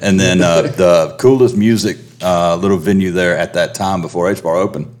right. And then the coolest music little venue there at that time before H Bar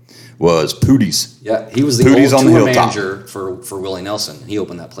opened was Pootie's. Yeah, he was the Pootie's old on the tour hilltop. manager for Willie Nelson. He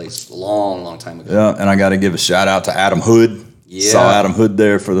opened that place a long time ago. Yeah, and I got to give a shout out to Adam Hood. Yeah. Saw Adam Hood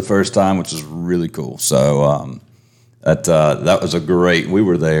there for the first time, which was really cool. So that was a great. We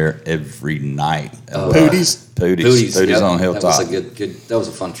were there every night. Pootie's Yep. on Hilltop. That was a good. That was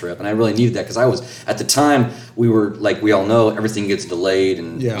a fun trip, and I really needed that because I was at the time we were like we all know everything gets delayed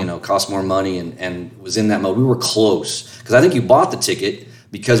and costs more money and was in that mode. We were close because I think you bought the ticket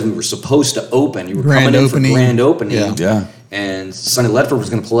because we were supposed to open. You were coming in for grand opening. Yeah. And Sonny Ledford was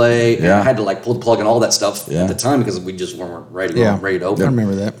going to play, and I had to like pull the plug and all that stuff at the time because we just weren't ready to open. I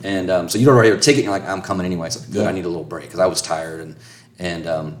remember that. And so you'd already have a ticket, and you're like, I'm coming anyway. So good, I need a little break because I was tired.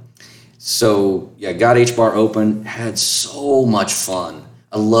 So got H Bar open, had so much fun.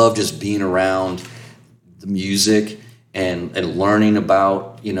 I love just being around the music and learning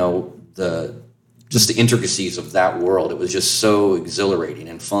about the intricacies of that world. It was just so exhilarating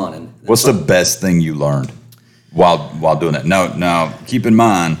and fun. And what's the best thing you learned while doing that? Now keep in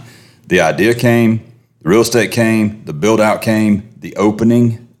mind, the idea came, the real estate came, the build out came, the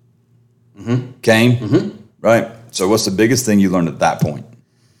opening came, right? So what's the biggest thing you learned at that point?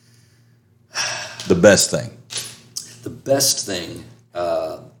 The best thing. The best thing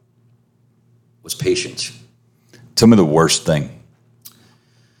was patience. Tell me the worst thing.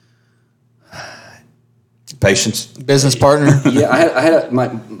 Patience. Business partner. I had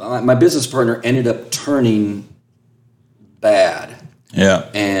my business partner ended up turning bad. Yeah.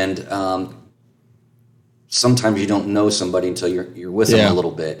 And sometimes you don't know somebody until you're with them a little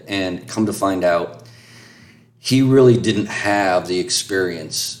bit, and come to find out, he really didn't have the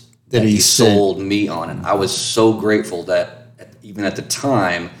experience that he sold me on, and I was so grateful that even at the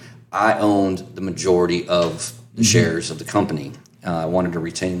time I owned the majority of the shares of the company. I wanted to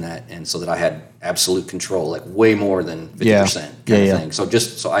retain that, and so that I had absolute control, like way more than 50% kind of thing. So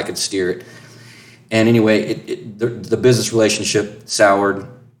just so I could steer it. And anyway, the business relationship soured,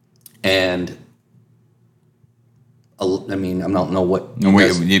 and I mean, I don't know what. And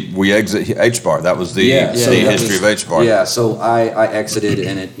we exit H Bar. That was the history of H Bar. Yeah, so I exited,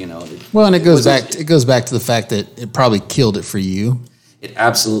 and Well, and it goes back to the fact that it probably killed it for you. It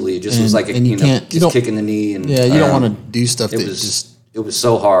absolutely. It just was like you don't kick in the knee, and you don't want to do stuff. It was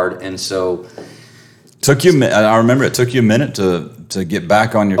so hard, and so took you. I remember it took you a minute to get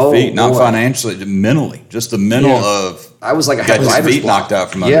back on your feet, not financially, mentally, just the mental of. I was like I had had his feet knocked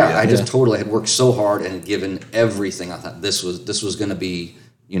out from under you. I just totally had worked so hard and given everything. I thought this was going to be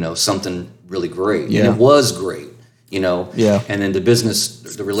something really great, and it was great, Yeah. And then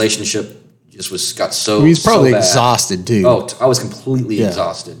the relationship just got so. He's probably so bad. exhausted too. Oh, I was completely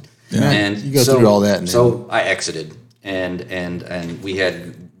exhausted. Yeah. And you go through all that. So I exited, and we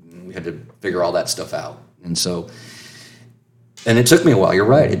had to figure all that stuff out, and so. And it took me a while. You're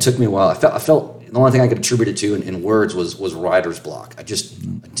right. It took me a while. I felt the only thing I could attribute it to in words was writer's block. I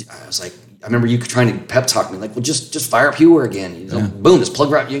was like, I remember you trying to pep talk me like, well, just fire up Hugh again. Boom, just plug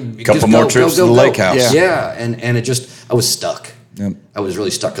right. Couple more trips to the lake house. Yeah, and it just I was stuck. Yep. I was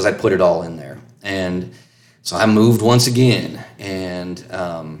really stuck because I put it all in there, and so I moved once again, and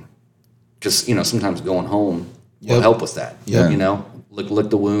because sometimes going home will help with that. Yeah. Lick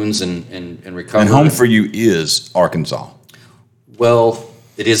the wounds and recover. And home for you is Arkansas. Well,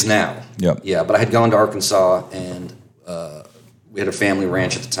 it is now. Yep. Yeah, but I had gone to Arkansas, and we had a family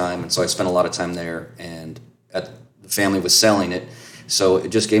ranch at the time, and so I spent a lot of time there, and the family was selling it, so it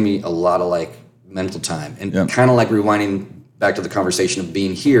just gave me a lot of like mental time, and kind of like rewinding back to the conversation of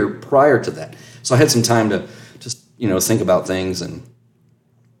being here prior to that. So I had some time to just think about things, and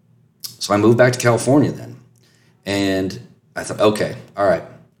so I moved back to California then, and I thought, okay, all right,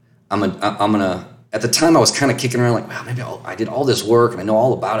 I'm gonna. At the time, I was kind of kicking around like, wow, maybe I did all this work and I know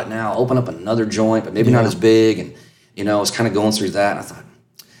all about it now. I'll open up another joint, but maybe not as big. And, I was kind of going through that. And I thought,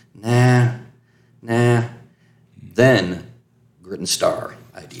 nah. Then, Grit and Star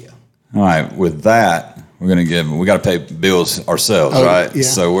idea. All right, with that, we got to pay bills ourselves, right? Yeah.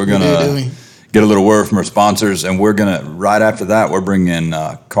 So we're going to get a little word from our sponsors, and we're going to, right after that, we're bringing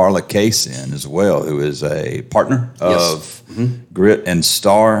Carla Case in as well, who is a partner of Grit and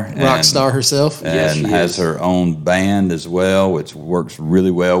Star. Rockstar herself. And has her own band as well, which works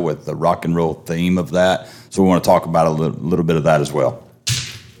really well with the rock and roll theme of that. So we want to talk about a little bit of that as well.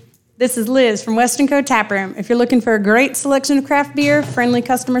 This is Liz from Weston Co Tap Room. If you're looking for a great selection of craft beer, friendly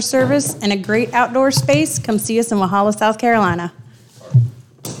customer service, and a great outdoor space, come see us in Walhalla, South Carolina.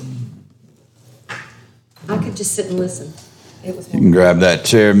 I could just sit and listen. It was. You can grab that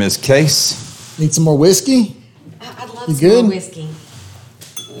chair, Miss Case. Need some more whiskey? I'd love You some good? more whiskey.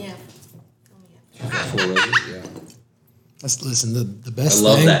 Yeah. Listen, the best I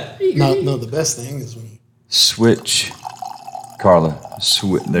love thing. that. No, the best thing is when you. Switch. Carla,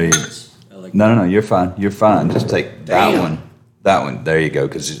 there you go. No, you're fine. You're fine. Just take that one. That one. There you go,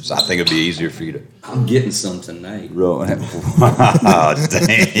 because I think it'd be easier for you to I'm getting some tonight. roll. Wow,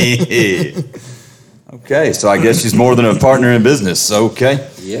 dang. Okay, so I guess she's more than a partner in business. Okay.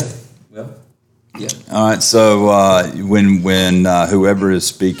 Yeah. Well, yeah. All right, so when whoever is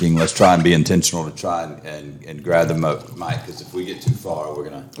speaking, let's try and be intentional to try and grab the mic, because if we get too far, we're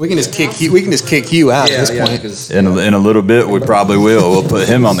gonna. We can just kick you out at this point. Because In a little bit, we probably will. We'll put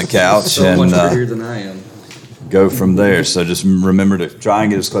him on the couch so much and prettier than I am. go from there. So just remember to try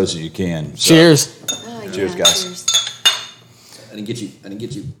and get as close as you can. So, Cheers. Oh, Cheers, guys. Cheers. I didn't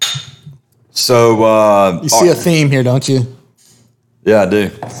get you. So You see a theme here, don't you? yeah, I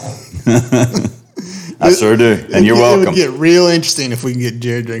do. I sure do, and you're It welcome. would get real interesting if we can get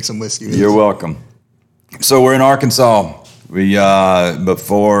Jared drink some whiskey. with You're us. welcome. So we're in Arkansas. We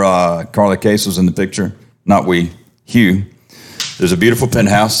before Carla Case was in the picture, not we, Hugh. There's a beautiful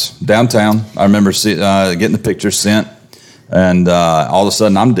penthouse downtown. I remember getting the picture sent, and all of a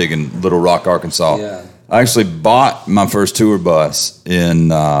sudden I'm digging Little Rock, Arkansas. Yeah. I actually bought my first tour bus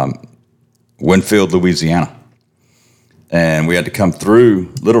in Winfield, Louisiana. And we had to come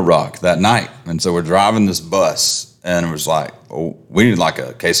through Little Rock that night. And so we're driving this bus, and it was like, oh, we need like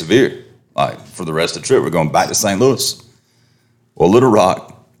a case of beer. Like for the rest of the trip, we're going back to St. Louis. Well, Little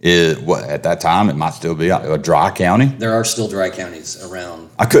Rock is, at that time, it might still be a dry county. There are still dry counties around.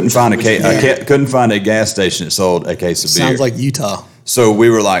 I couldn't find couldn't find a gas station that sold a case of beer. Sounds like Utah. So we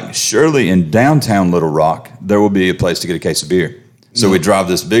were like, surely in downtown Little Rock, there will be a place to get a case of beer. So we drive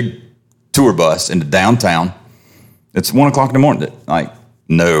this big tour bus into downtown. It's 1 o'clock in the morning. Like,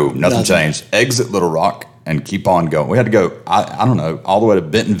 nothing changed. Exit Little Rock and keep on going. We had to go, I don't know, all the way to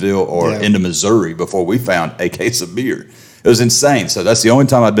Bentonville or into Missouri before we found a case of beer. It was insane. So that's the only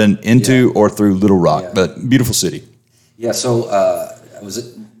time I've been into or through Little Rock, but beautiful city. Yeah, so I was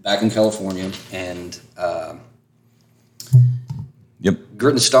back in California, and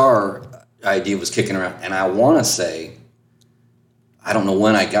Grit and Star idea was kicking around, and I want to say, I don't know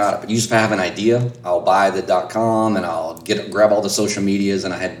when I got it, but usually if I have an idea, I'll buy the .com and I'll grab all the social medias,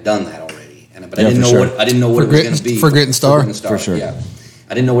 and I had done that already. But I didn't know what it was going to be for Grit and Star. For sure. Yeah,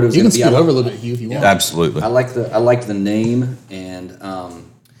 I didn't know what it was You going can to be. scoot over a little bit, Hugh, if you want. Absolutely. I like the name, and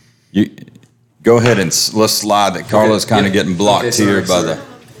You go ahead and let's slide that. Carla's kind of getting blocked here by the.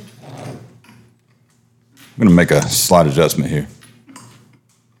 I'm going to make a slight adjustment here.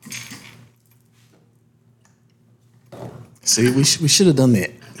 See, we should have done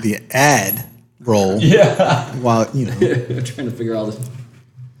the ad roll. Yeah. While I'm trying to figure all this.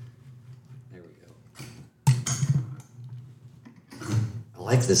 There we go. I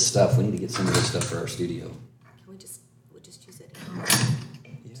like this stuff. We need to get some of this stuff for our studio. We'll just use it at home.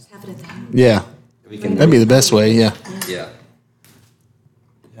 Just have it at the home. Yeah, that'd be the best way. Yeah. Yeah.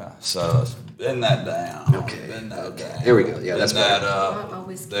 Yeah. So bend that down. Okay. Bend that down. There we go. Yeah, that's Bend that better. up. My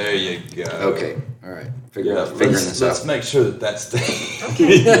whiskey. There you go. Okay. All right. Figuring this Let's out. make sure that that's the.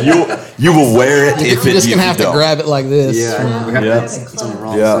 you will wear it if You're it. just if gonna you have to don't. grab it like this. Yeah. We have Yeah. it's on the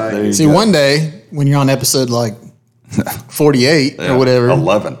wrong Yeah, side. there you See, go. one day when you're on episode like 48 Yeah, or whatever,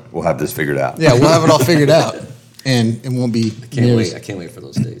 11. We'll have this figured out. yeah, we'll have it all figured out, and it won't be. Can't wait. I can't wait for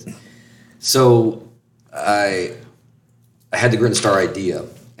those days. So I had the Grit and Star idea,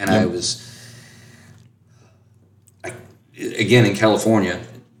 and I again in California,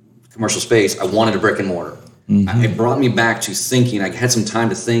 commercial space. I wanted a brick and mortar. It brought me back to thinking. I had some time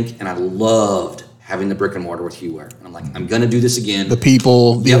to think, and I loved having the brick and mortar with Hugh. And I'm like, I'm going to do this again. The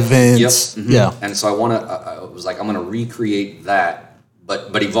people, the events, yeah. And so I was like, I'm going to recreate that,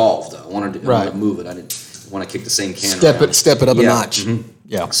 but evolve though. I wanted to move it. I didn't want to kick the same can. Step it up a notch.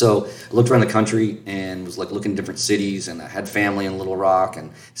 Yeah. So I looked around the country and was like looking at different cities, and I had family in Little Rock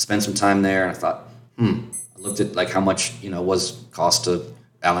and spent some time there. And I thought, I looked at like how much was cost to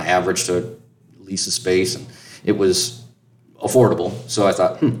on average to lease a space, and it was affordable. So I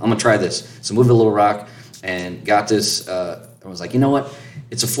thought, I'm gonna try this. So moved to Little Rock and got this. I was like, you know what?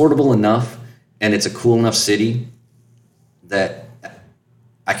 It's affordable enough, and it's a cool enough city that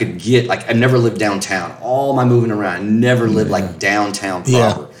I could get. Like, I never lived downtown. All my moving around, I never lived like downtown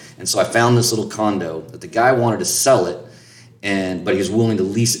proper. And so I found this little condo that the guy wanted to sell it, but he was willing to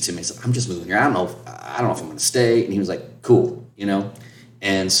lease it to me. I said, I'm just moving here. I don't know if I'm going to stay. And he was like, cool,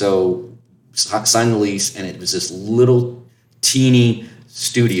 And so signed the lease, and it was this little teeny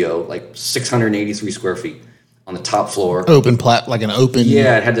studio, like 683 square feet on the top floor. Like an open.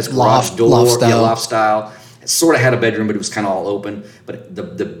 Yeah, it had this garage door, loft style. It sort of had a bedroom, but it was kind of all open. But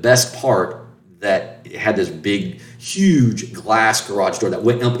the best part, that it had this big, huge glass garage door that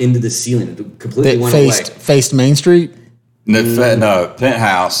went up into the ceiling. It completely went away. Faced Main Street? No,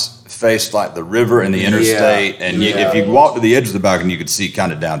 penthouse faced like the river and the interstate, and if you walked to the edge of the balcony, you could see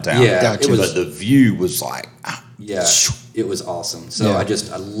kind of downtown. Yeah, gotcha. But the view was like, it was awesome. So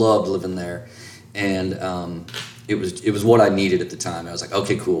I loved living there, and it was what I needed at the time. I was like,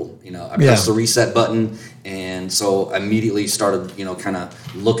 okay, cool. I pressed the reset button, and so I immediately started, kind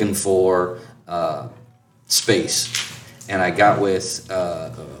of looking for space, and I got with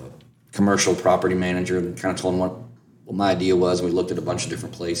a commercial property manager and kind of told him what my idea was. We looked at a bunch of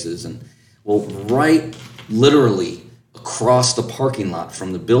different places, and right literally across the parking lot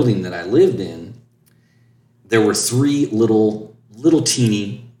from the building that I lived in, there were 3 little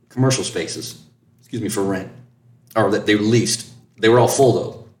teeny commercial spaces, for rent, or that they were leased. They were all full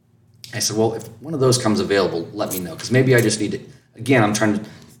though. I said, well, if one of those comes available, let me know, because maybe I just need to. Again, I'm trying to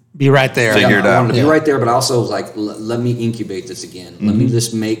be right there. Figure it out. I wanted to be right there, but also was like, let me incubate this again. Let me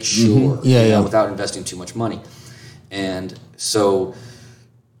just make sure, without investing too much money. And so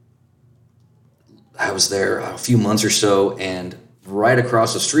I was there a few months or so, and right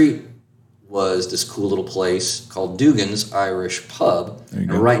across the street was this cool little place called Dugan's Irish Pub.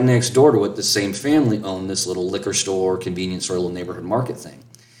 And right next door to it, the same family owned this little liquor store, convenience store, little neighborhood market thing.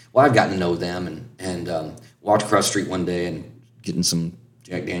 Well, I'd gotten to know them, and walked across the street one day and getting some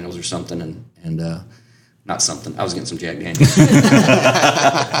Jack Daniels or something, and not something. I was getting some Jack Daniels.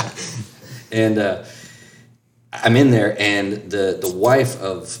 And I'm in there, and the wife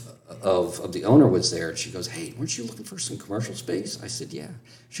of the owner was there, and she goes, hey, weren't you looking for some commercial space? I said, yeah.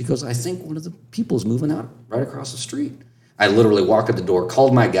 She goes, I think one of the people's moving out right across the street. I literally walked at the door,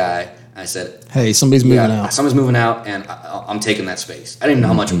 called my guy. I said, hey, somebody's moving out. Somebody's moving out, and I'm taking that space. I didn't even know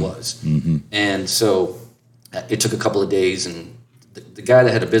how much it was. And so it took a couple of days, and the guy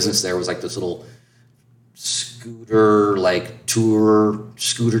that had a business there was like this little scooter tour.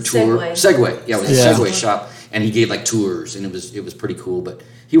 Segway. Yeah, it was a Segway shop, and he gave like tours, and it was pretty cool. But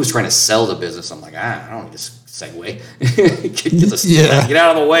he was trying to sell the business. I'm like, I don't need this Segway. Get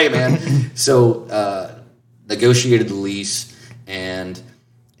out of the way, man. So negotiated the lease, and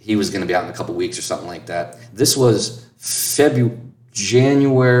he was going to be out in a couple weeks or something like that. This was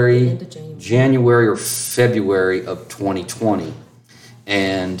January or February of 2020,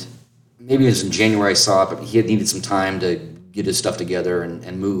 and maybe it was in January I saw it, but he had needed some time to get his stuff together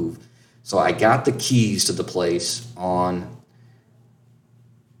and move. So I got the keys to the place on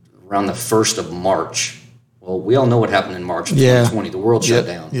around the 1st of March. Well, we all know what happened in March of 2020. The world shut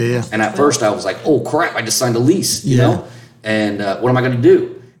down. Yeah. And at first I was like, oh, crap, I just signed a lease, you know? And what am I going to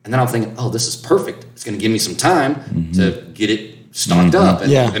do? And then I'm thinking, oh, this is perfect. It's going to give me some time to get it stocked up.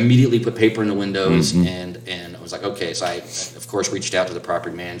 And immediately put paper in the windows. And I was like, okay. So I, of course, reached out to the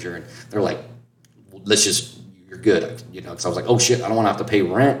property manager. And they're like, well, you're good. Because I was like, oh, shit, I don't want to have to pay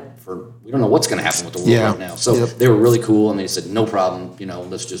rent. We don't know what's going to happen with the world right now. So they were really cool, and they said, no problem,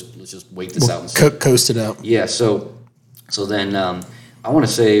 let's just wait this out and see. Coast it out. Yeah, so then I want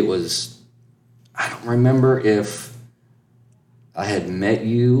to say it was, I don't remember if I had met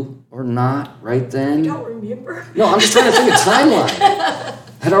you or not right then. I don't remember. No, I'm just trying to think of timeline.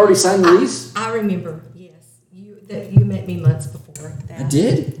 Had I already signed the lease? I remember, yes. You met me months before that. I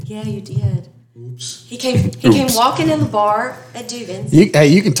did? Yeah, you did. Oops. He came walking in the bar at Dugan's.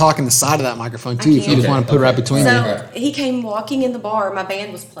 You can talk in the side of that microphone too if you just want to put it right between them. So he came walking in the bar. My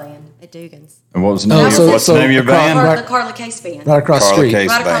band was playing at Dugan's. And what was the name? What's the name of your band? The Carla Case Band. Right across the street.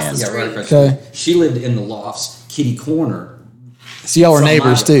 Right across the street. Right across the street. She lived in the lofts, kitty corner. So y'all were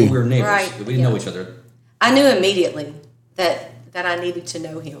neighbors too. We were neighbors. Right. We didn't know each other. I knew immediately that I needed to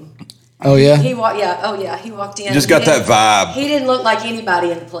know him. Oh yeah. He walked in. You just got that vibe. He didn't look like anybody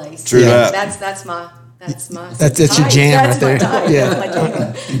in the place. True that. That's your jam right there.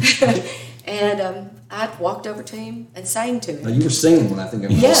 Yeah. And I walked over to him and sang to him. Now, you were singing when I think I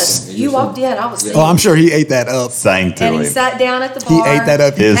was Yes, singing. you walked in. I was singing. Oh, I'm sure he ate that up. Sang to And him. he sat down at the He bar. ate that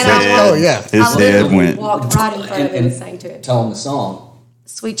up. His head. His head went. Walked right in front of him and sang to it. Tell him the song.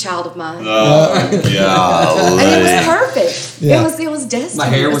 Sweet Child of Mine. Golly. And it was perfect. Yeah. It was destiny. My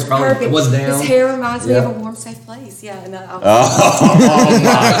hair was probably- perfect. it was down. His hair reminds me of a warm, safe place. Yeah. And eyes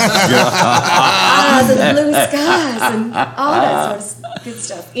and the blue skies and all that sort of good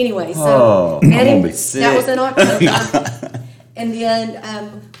stuff. Anyway, so met him. be sick. That was in October. And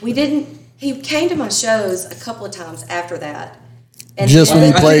then he came to my shows a couple of times after that. And Just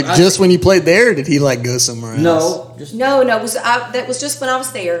when you played there, or did he like go somewhere else? No, No, that was just when I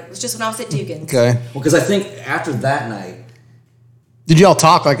was there. It was just when I was at Dugan's. Okay. well, because I think after that night, Did y'all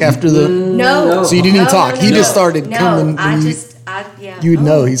talk like after the? No. So you didn't even talk. He just started coming. Yeah. You would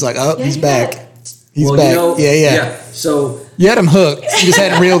know. He's like, oh, Yeah, he's you back. bet. He's well, back. you know, Yeah. So You had him hooked. You just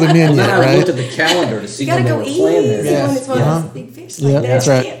hadn't reeled him in then yet, I looked right? at the calendar to see You gotta when they go were playing easy there. when it's one of those big fish like Yeah, that. that's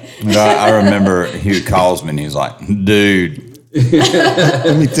You right. can't- I remember Hugh calls me and he's like, dude,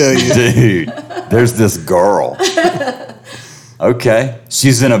 Let me tell you. dude, there's this girl. Okay.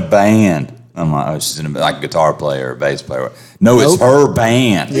 She's in a band. I'm like, oh, she's in like a guitar player or bass player. No, it's Nope. her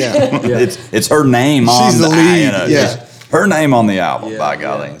band. Yeah. It's her name on She's the lead, yeah. it's her name on the album, Yeah, by yeah.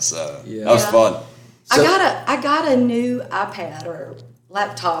 golly. So Yeah. that was Yeah. fun. I got a new iPad or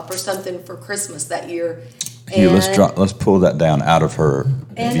laptop or something for Christmas that year. Here, And- let's pull that down out of her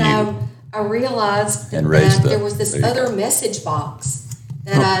And view. I realized And raise that the- there was this there you other go. message box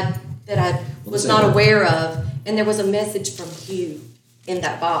that I was is not that? aware of, and there was a message from Hugh in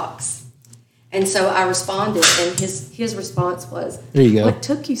that box. And so I responded, and his response was, There you go. "What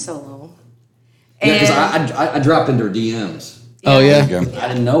took you so long?" Yeah, because And- I dropped into her DMs. Oh, yeah? There you go. I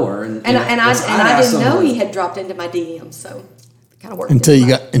didn't know her, and And I'd I asked didn't know someone- he had dropped into my DMs, so it kind of worked. Until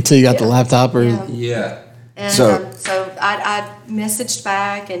you out. got the Yeah. laptop or Yeah. Yeah. And So- so I messaged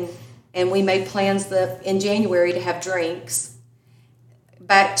back, and we made plans in January to have drinks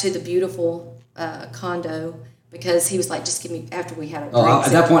back to the beautiful condo, because he was like, just give me, after we had our Oh, drinks.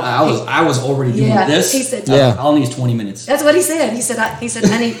 at that point, I was already doing Yeah, this. he said- Yeah. All I need is 20 minutes. That's what he said. He said,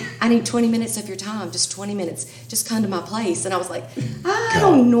 I need 20 minutes of your time, just 20 minutes. Just come to my place. And I was like, I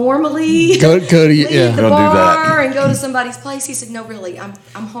don't normally Go to leave yeah. the Don't do that. bar and go to somebody's place. He said, no, really, I'm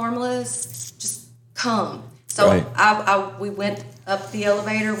harmless. Just come. So Right. we went up the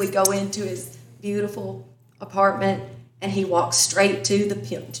elevator. We go into his beautiful apartment, and he walks straight to the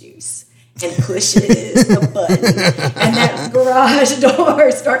pimp juice and pushes the button, and that garage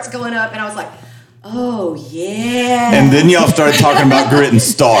door starts going up, and I was like, oh yeah. And then y'all started talking about Grit and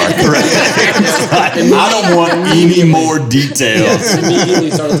Star, correct? I don't want any more details.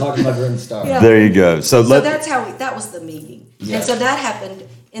 Immediately started talking about Grim Star. Yeah. There you go. So So that's how that was the meeting. Yeah. And so that happened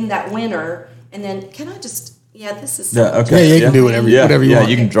in that winter. And then can I just, this is. Yeah, okay. Yeah, you can do whatever you yeah, want.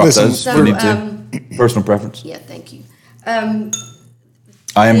 you can drop Listen, those. So, if you need to. Personal preference. yeah, thank you.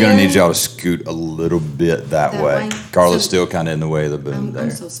 I am going to then- need y'all to scoot a little bit that That way. way? Carla's So- still kind of in the way of the boom there.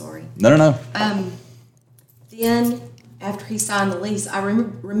 I'm so sorry. No. Then after he signed the lease, I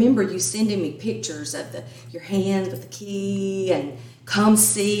remember you sending me pictures of your hand with the key and come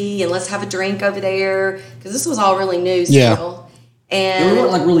see and let's have a drink over there, because this was all really new still. Yeah. Yeah, we And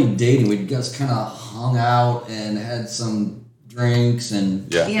weren't like really dating. We just kind of hung out and had some drinks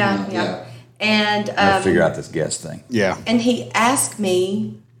and Yeah. yeah. And Gotta figure out this guest thing. Yeah. and he asked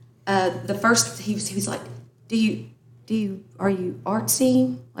me the first. He was like, are you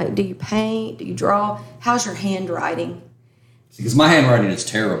artsy? Like, do you paint? Do you draw? How's your handwriting? because my handwriting is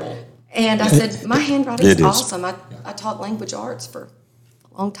terrible. And I said, my handwriting It is is. awesome. I taught language arts for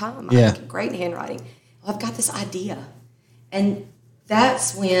a long time. Yeah. I'm great in handwriting. Well, I've got this idea. And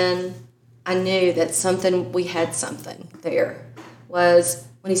that's when I knew that we had something there, was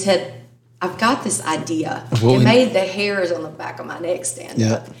when he said, I've got this idea. Well, It made the hairs on the back of my neck stand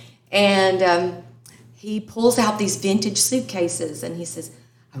Yeah. up. And he pulls out these vintage suitcases, and he says,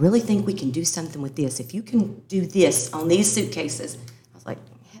 I really think we can do something with this. If you can do this on these suitcases. I was like,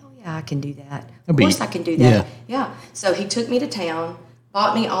 hell yeah, I can do that. Of be- course I can do that. yeah. Yeah. So he took me to town,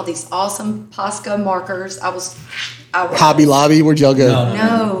 bought me all these awesome Posca markers. I was Hobby Lobby, where'd y'all go?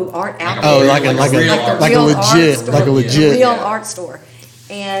 no art outlet. Oh, like a real art real legit, art store. like a legit. real art store.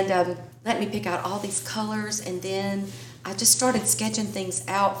 And let me pick out all these colors, and then I just started sketching things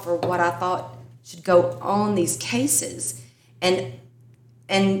out for what I thought should go on these cases.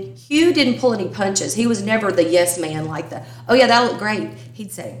 And Hugh didn't pull any punches. He was never the yes man like the, oh yeah, that looked great.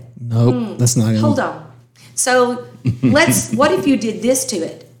 He'd say, Nope, that's not him. hold on. So what if you did this to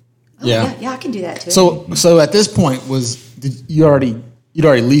it? Oh, Yeah. yeah, I can do that too. So at this point, you'd already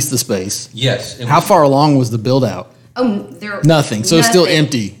leased the space? Yes. How far along was the build out? Nothing. So it's still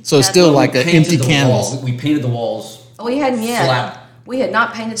empty. So it's still like an empty canvas. We painted the walls. We hadn't yet. Flat. We had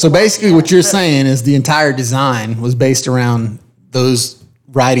not painted. So the walls basically, yet, what you're but- saying is the entire design was based around those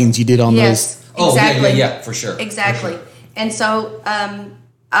writings you did on Yes, Oh, exactly. yeah, for sure. Exactly. For sure. And so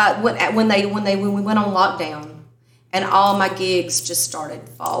when we went on lockdown, and all my gigs just started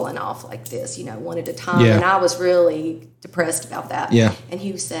falling off like this, one at a time, Yeah. and I was really depressed about that. Yeah. And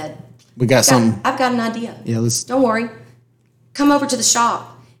he said, those. We got something. I've got an idea. Yeah, let's. Don't worry. come over to the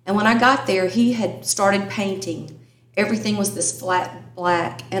shop. And when I got there, he had started painting. Everything was this flat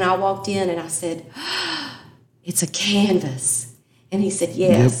black. And I walked in and I said, it's a canvas. And he said,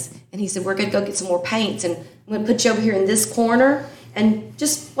 yes. Yep. And he said, we're going to go get some more paints. And I'm going to put you over here in this corner and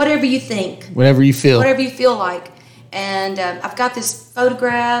just whatever you think. Whatever you feel. Whatever you feel like. And I've got this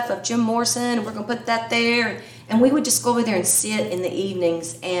photograph of Jim Morrison, and we're going to put that there. And we would just go over there and sit in the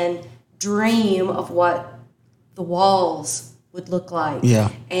evenings and dream of what the walls would look like.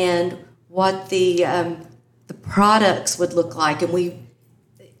 Yeah. And what the products would look like. And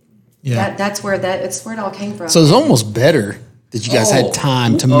that's where it all came from. So it's almost better that you guys had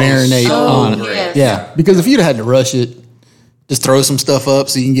time to marinate on it. Yes. Yeah. Because if you'd had to rush it, just throw some stuff up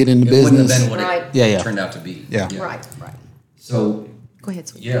so you can get into business. Wouldn't have been what it turned out to be. Yeah. Right. So go ahead,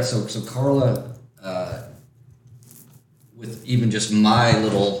 sweetie. Yeah, so Carla, with even just my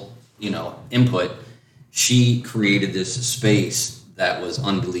little, input, she created this space that was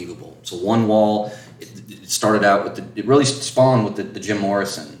unbelievable. So one wall, it started out with it really spawned with the Jim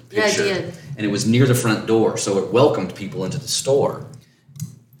Morrison picture. Yeah, it did. And it was near the front door, so it welcomed people into the store.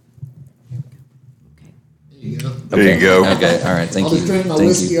 There you go. Okay, all right, thank you. I'll just drink my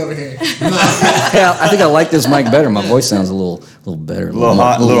whiskey over here. Yeah, I think I like this mic better. My voice sounds a little better, A little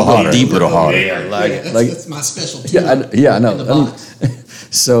hotter. deeper, A little hotter. I like it. That's my specialty. Yeah, I know.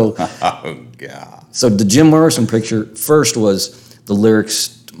 So, Oh, God. so the Jim Morrison picture first was the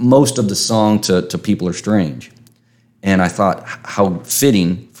lyrics, most of the song to People Are Strange. And I thought how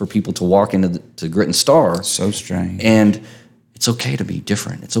fitting for people to walk into to Grit and Star. So strange. And it's okay to be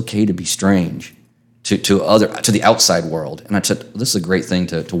different. It's okay to be strange to the outside world. And I said, this is a great thing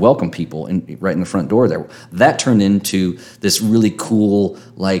to welcome people right in the front door there. That turned into this really cool,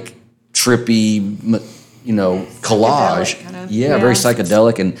 like trippy, collage. Kind of, Very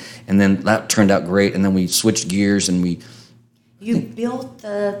psychedelic. And then that turned out great. And then we switched gears and You built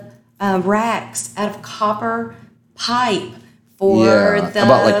the racks out of copper pipe for the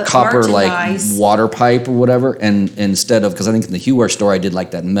about like copper merchandise. like water pipe or whatever. And instead of, because I think in the Hugh store I did like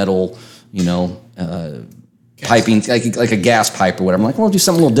that metal, piping, like a gas pipe or whatever. I'm like, well, I'll do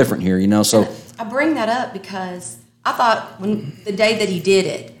something a little different here, So I bring that up because I thought the day that he did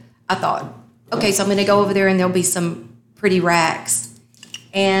it, I thought, okay, so I'm going to go over there and there'll be some pretty racks.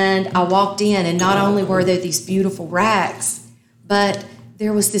 And I walked in, and not only were there these beautiful racks, but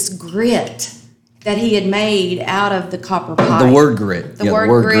there was this grit that he had made out of the copper pipe. the word grit. The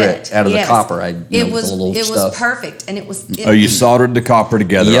word grit out of yes. the copper. It was was perfect, and it was. You soldered the copper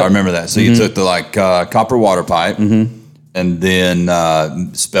together. Yep. I remember that. So you took the copper water pipe and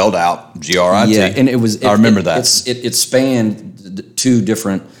then spelled out GRIT. Yeah, and it was. I remember that. It spanned two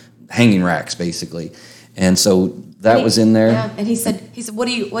different hanging racks basically, and so that was in there. Yeah, and he said, what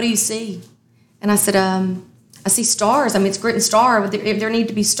do you see? And I said, I see stars. I mean, it's Grit and Star. There need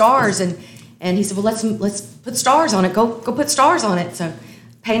to be stars, and he said, well, let's put stars on it. Go put stars on it. So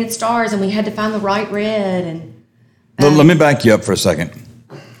painted stars, and we had to find the right red. And Let me back you up for a second.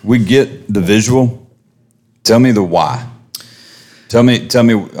 We get the visual. Tell me the why. Tell me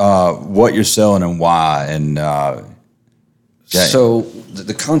what you're selling and why. And So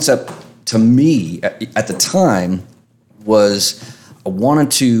the concept to me at the time was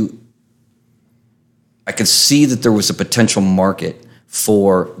I could see that there was a potential market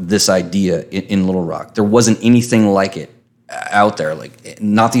for this idea in Little Rock. There wasn't anything like it out there, like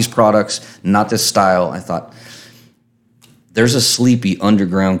not these products, not this style. I thought there's a sleepy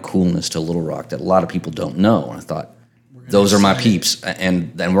underground coolness to Little Rock that a lot of people don't know. And I thought those are my peeps,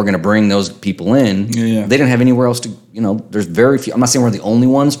 and then we're going to bring those people in. Yeah. They didn't have anywhere else to, there's very few. I'm not saying we're the only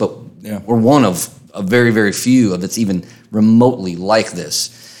ones, but we're one of a very, very few that's even remotely like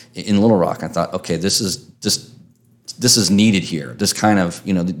this in Little Rock. I thought, okay, this is needed here. This kind of,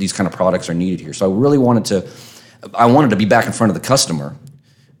 these kind of products are needed here. So I really wanted to be back in front of the customer,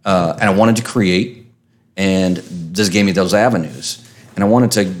 and I wanted to create, and this gave me those avenues. And I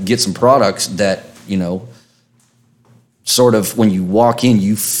wanted to get some products that, sort of when you walk in,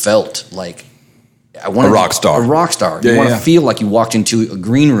 you felt like I wanted a rock star. A rock star. Yeah, you want to feel like you walked into a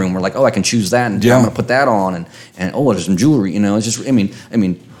green room where like, oh, I can choose that, and I'm going to put that on, and oh, there's some jewelry. It's just, I mean,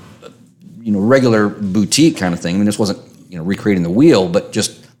 regular boutique kind of thing. I mean, this wasn't, recreating the wheel, but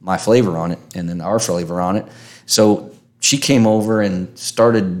just my flavor on it and then our flavor on it. So she came over and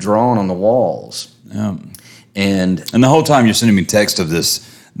started drawing on the walls. Yeah. And the whole time you're sending me text of this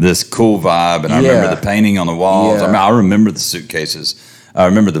cool vibe, and I remember the painting on the walls. Yeah. I mean, I remember the suitcases. I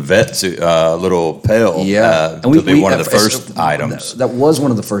remember the vet suit, little pail. and to be one of the first items. That was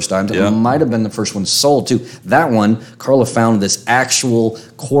one of the first items. Yeah. It might have been the first one sold too. That one, Carla found this actual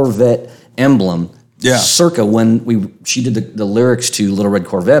Corvette emblem circa when she did the lyrics to Little Red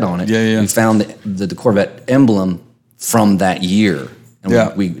Corvette on it. We found the Corvette emblem from that year.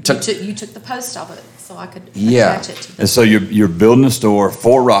 And we took you took the post of it, so I could attach it to the... And so you're building a store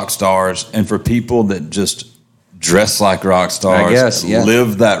for rock stars and for people that just dress like rock stars, I guess,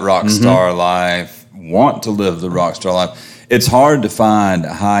 live that rock star life, want to live the rock star life. It's hard to find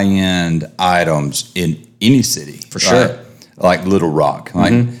high-end items in any city. For sure. Like Little Rock.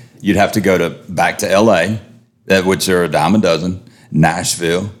 Like you'd have to go back to L.A., which are a dime a dozen,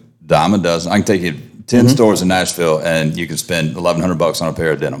 Nashville, dime a dozen. I can take you 10 stores in Nashville, and you can spend $1,100 on a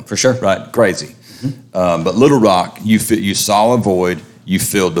pair of denim. For sure. Right? Crazy. But Little Rock, you saw a void, you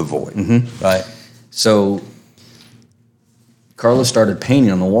filled the void. Right? So Carlos started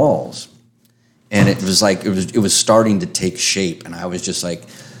painting on the walls, and it was like it was starting to take shape, and I was just like,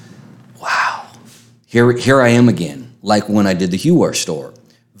 wow, here I am again, like when I did the Hugh store.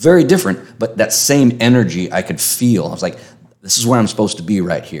 Very different, but that same energy I could feel. I was like, this is where I'm supposed to be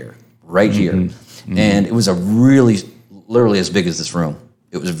right here. And it was literally as big as this room.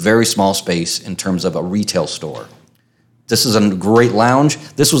 It was a very small space in terms of a retail store. This is a great lounge.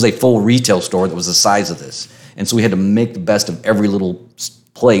 This was a full retail store that was the size of this. And so we had to make the best of every little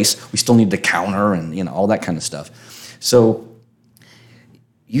place. We still needed a counter and all that kind of stuff. So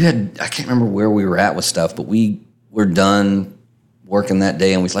I can't remember where we were at with stuff, but we were done working that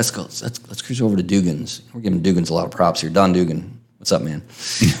day, and we said, let's cruise over to Dugan's. We're giving Dugan's a lot of props here. Don Dugan, what's up, man?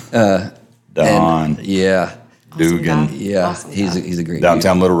 Don. Dugan. Awesome Yeah, awesome he's a great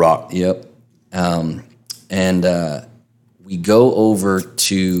Downtown dude. Little Rock. Yep. And we go over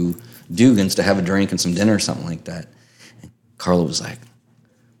to Dugan's to have a drink and some dinner or something like that. And Carla was like,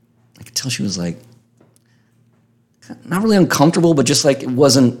 I could tell she was like, not really uncomfortable, but just like it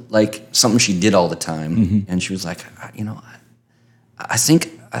wasn't like something she did all the time. And she was like, I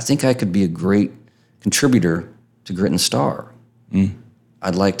think I could be a great contributor to Grit and Star.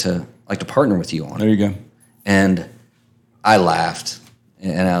 I'd like to partner with you on it. There you go. And I laughed,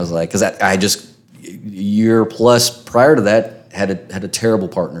 and I was like, because I just a year plus prior to that had a terrible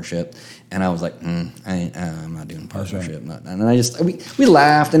partnership, and I was like, I'm not doing a partnership. Right. And we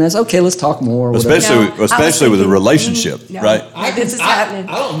laughed, and I said, okay, let's talk more. Especially with a relationship, right? This is happening.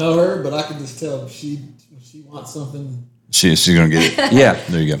 I don't know her, but I can just tell when she wants something. She's gonna get it. Yeah,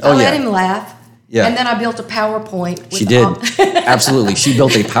 there you go. I let him laugh. Yeah. And then I built a PowerPoint. With She did. Absolutely. She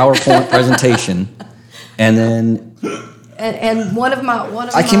built a PowerPoint presentation, and then and one of my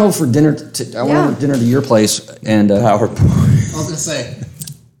I came over for dinner. I went over for dinner to your place, and PowerPoint. I was gonna say,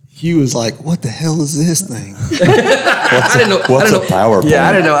 Hugh was like, "What the hell is this thing?" I didn't know. What's a PowerPoint? Yeah,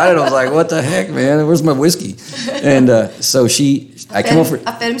 I didn't know. I was like, "What the heck, man? Where's my whiskey?" And so I came over.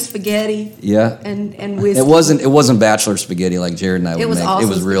 I fed him spaghetti. Yeah. And whiskey. It wasn't bachelor spaghetti like Jared and I would was make. awesome It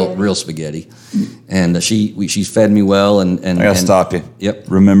was spaghetti. real spaghetti, and she fed me well. And I gotta stop you. Yep.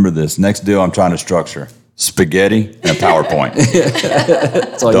 Remember this. Next deal I'm trying to structure: spaghetti and a PowerPoint.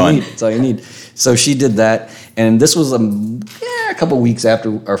 That's all Done. you need. That's all you need. So she did that, and this was a couple weeks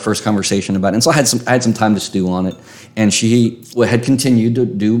after our first conversation about it. And so I had some time to stew on it, and she had continued to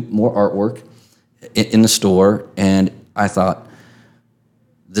do more artwork in the store, and I thought,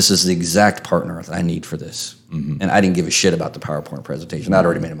 this is the exact partner that I need for this. And I didn't give a shit about the PowerPoint presentation. I'd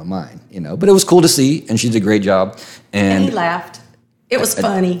already made up my mind, but it was cool to see, and she did a great job. And he laughed. It was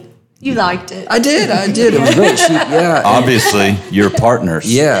funny. You liked it. I did. It was great. Obviously, you're partners.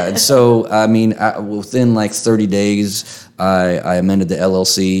 Yeah, and so within like 30 days, I amended the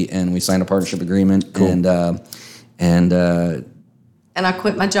LLC and we signed a partnership agreement. Cool. And I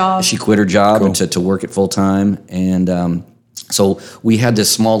quit my job. she quit her job to work it full time, and so we had this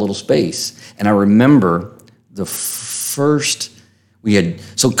small little space. And I remember the first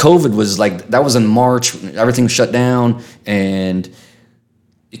COVID was like, that was in March. Everything was shut down, and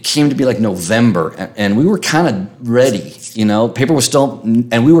it came to be like November, and we were kind of ready, Paper was still,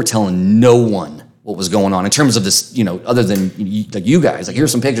 and we were telling no one what was going on in terms of this, other than like you guys. Like, here's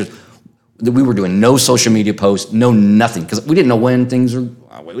some pictures. That we were doing no social media posts, no nothing, because we didn't know when things were.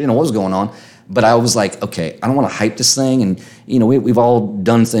 We didn't know what was going on. But I was like, okay, I don't want to hype this thing, and we've all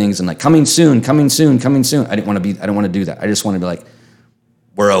done things and like coming soon. I didn't want to do that. I just wanted to be like,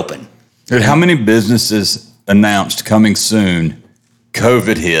 we're open. Dude, how many businesses announced coming soon?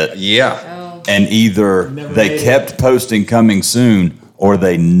 COVID hit. Yeah. And either they kept posting coming soon or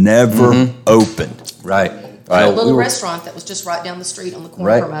they never opened. Right. A little restaurant that was just right down the street on the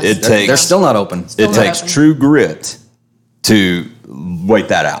corner from us. They're still not open. It takes true grit to wait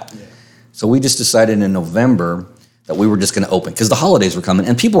that out. So we just decided in November that we were just going to open because the holidays were coming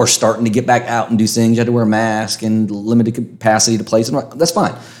and people are starting to get back out and do things. You had to wear a mask and limited capacity to places. That's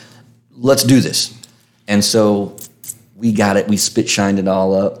fine. Let's do this. And so we got it. We shined it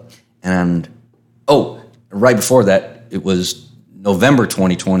all up. And, right before that, it was November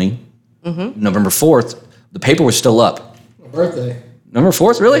 2020. November 4th, the paper was still up. My birthday. November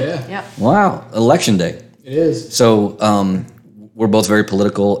 4th, really? Yeah. Yep. Wow, election day. It is. So we're both very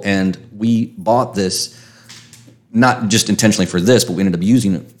political, and we bought this not just intentionally for this, but we ended up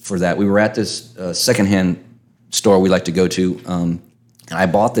using it for that. We were at this secondhand store we like to go to, and I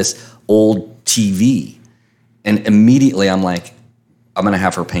bought this old TV, and immediately I'm like, I'm going to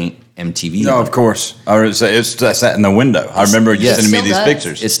have her paint MTV. No, of course. I would say it's sat in the window. I remember you sending me Still these does.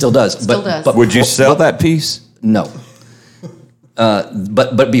 pictures. It still does. Still does. But Would you sell that piece? No.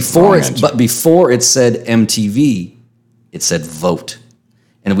 But before it said MTV, it said vote,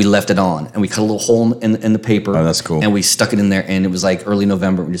 and we left it on, and we cut a little hole in the paper. Oh, that's cool. And we stuck it in there, and it was like early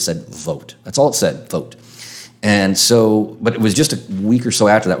November. We just said vote. That's all it said, vote. And so, but it was just a week or so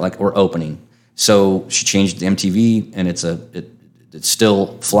after that, like we're opening. So she changed the MTV, and it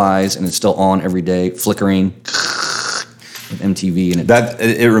still flies, and it's still on every day, flickering with MTV, and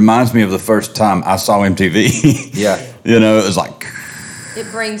It reminds me of the first time I saw MTV. Yeah. It was like, It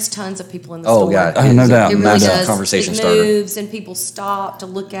brings tons of people in the Oh, store. God. Oh, no doubt. It No really doubt. does. Conversation it starter. moves, and people stop to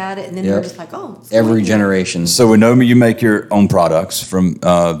look at it, and then Yep. they're just like, oh. it's every like- generation. so we know you make your own products from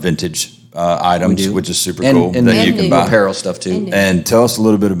vintage items, do. which is super And- cool and that you new can buy. apparel stuff too. And new. And tell us a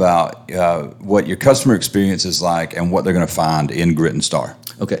little bit about what your customer experience is like and what they're going to find in Grit and Star.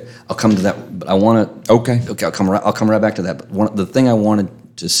 Okay, I'll come to that, but I want to. Okay. I'll come right back to that. But the thing I wanted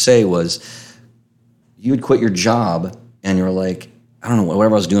to say was, you had quit your job, and you were like, I don't know,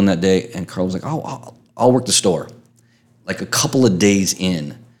 whatever I was doing that day, and Carl was like, oh, I'll work the store, like a couple of days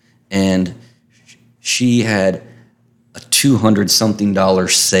in, and she had a $200-something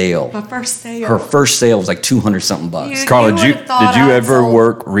sale. My first sale. Her first sale was like $200-something. Dude. Carla, You did you would've thought did you I ever sold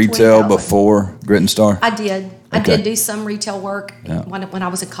work retail $20. before Grit and Star? I did. I Okay. did do some retail work when I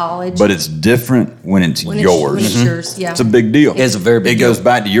was in college. But it's different when it's when yours. It's, when it's yours, yeah. It's a big deal. It's a very big It goes deal.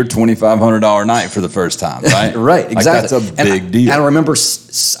 back to your $2,500 night for the first time, right? Right, Like, exactly. that's a big deal. And I remember,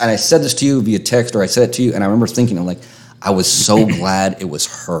 and I said this to you via text, or I said it to you, and I remember thinking, I'm like, I was so glad it was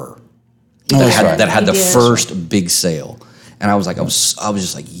her that had the You did. first big sale, and I was like, I was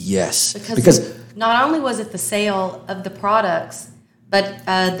just like, yes, Because not only was it the sale of the products, but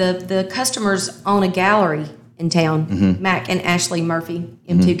the customers own a gallery in town, Mm-hmm. Mac and Ashley Murphy,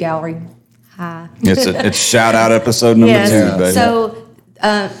 M2 Gallery. Hi. It's shout out episode number Yes. 2, baby. So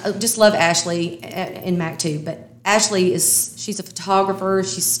I just love Ashley and Mac too. But Ashley she's a photographer.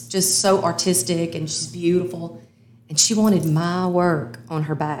 She's just so artistic and she's beautiful. And she wanted my work on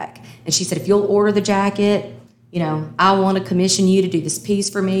her back. And she said, if you'll order the jacket, I want to commission you to do this piece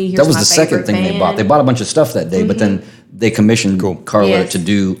for me. Here's that was my the second favorite thing they bought. band. They bought a bunch of stuff that day, but then they commissioned Carla Yes. to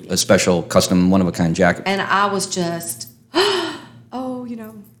do a special custom one of a kind jacket. And I was just,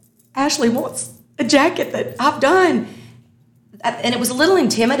 Ashley wants a jacket that I've done. And it was a little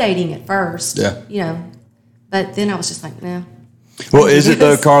intimidating at first. Yeah. But then I was just like, nah. Well, is it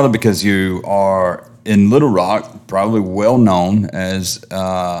though, Carla, because you are in Little Rock, probably well known as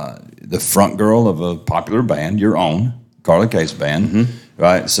the front girl of a popular band, your own, Carla Case Band,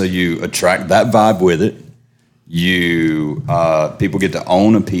 right? So you attract that vibe with it. You people get to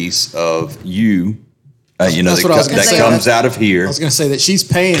own a piece of you. That's what I was gonna that say. comes out of here. I was going to say that she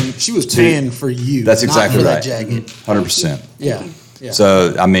was paying for you. That's exactly not right. for that jacket. 100%. Yeah. Yeah.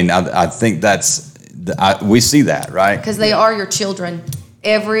 So I mean, I think we see that, right? Because they are your children.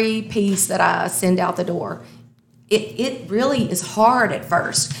 Every piece that I send out the door, it really is hard at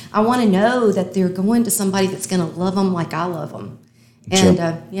first. I want to know that they're going to somebody that's going to love them like I love them. And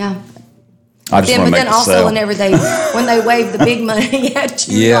yeah. I just want to But make then the also sale. when they wave the big money at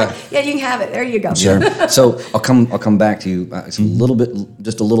you, Yeah. like, yeah, you can have it. There you go. Sure. So I'll come back to you. It's a little bit,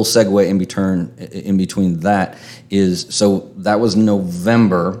 just a little segue in between that is, so that was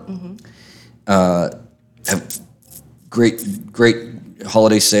November. Have great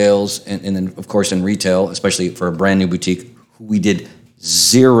holiday sales, and then of course in retail, especially for a brand new boutique, we did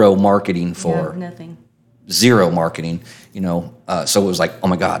zero marketing for. Yeah, nothing. Zero marketing. So it was like, oh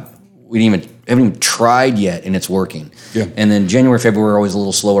my God, we haven't even tried yet, and it's working. Yeah. And then January, February are always a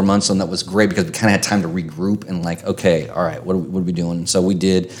little slower months, and that was great because we kind of had time to regroup and like, okay, all right, what are we doing? And so we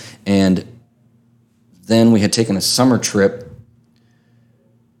did, and then we had taken a summer trip,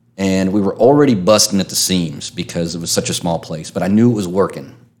 and we were already busting at the seams because it was such a small place, but I knew it was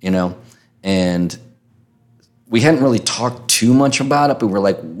working, and we hadn't really talked too much about it, but we were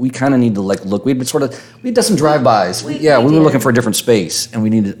like, we kind of need to like look. We had done some drive-bys. We were did. looking for a different space, and we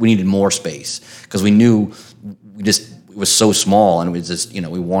needed more space because we knew was so small, and it was just,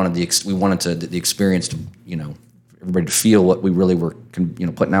 we wanted the experience to, everybody to feel what we really were,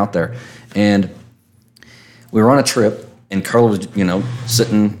 putting out there. And we were on a trip, and Carla was,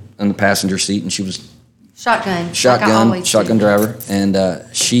 sitting in the passenger seat, and she was shotgun driver, and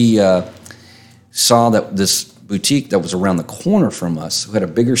she saw that this boutique that was around the corner from us, who had a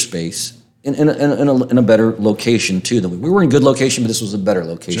bigger space in a better location too. We were in a good location, but this was a better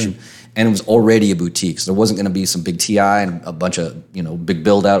location, and it was already a boutique, so there wasn't going to be some big TI and a bunch of big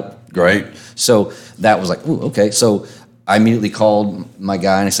build out. Great. So that was like, ooh, okay. So I immediately called my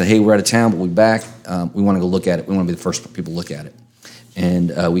guy and I said, hey, we're out of town, but we'll be back. We want to go look at it. We want to be the first people to look at it.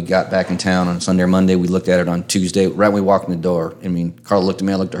 And we got back in town on Sunday or Monday. We looked at it on Tuesday. Right when we walked in the door, Carla looked at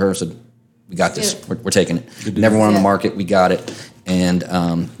me, I looked at her, and said, we got this. We're taking it. Never went on the market. We got it. And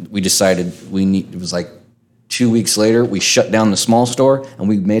we decided it was like 2 weeks later, we shut down the small store, and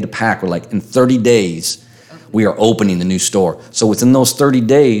we made a pact. We're like, in 30 days, we are opening the new store. So within those 30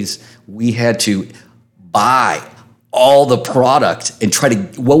 days, we had to buy all the product and try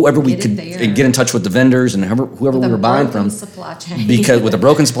to whatever we could and get in touch with the vendors and whoever we were buying from. Supply chain. Because with a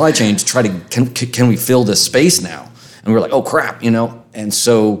broken supply chain, to try to can we fill this space now? And we were like, oh crap, And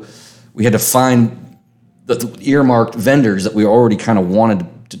so we had to find the earmarked vendors that we already kind of wanted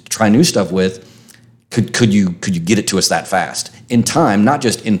to try new stuff with. Could you get it to us that fast in time? Not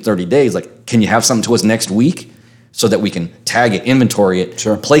just in 30 days. Like, can you have something to us next week so that we can tag it, inventory it,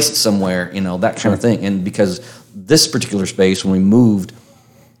 place it somewhere, that kind of thing. And because this particular space, when we moved,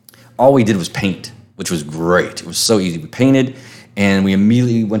 all we did was paint, which was great. It was so easy. We painted, and we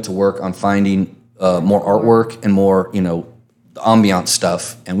immediately went to work on finding more artwork and more, the ambiance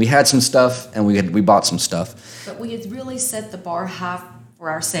stuff. And we had some stuff, and we bought some stuff. But we had really set the bar high for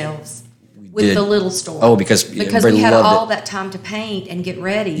ourselves did. The little store. Oh, because we had all it. That time to paint and get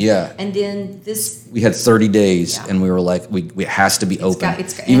ready. Yeah. And then we had 30 days, and we were like, it has to be open.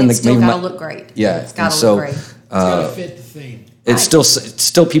 It's still got to look great. Yeah. It's got to look great. It's got to fit the theme. It's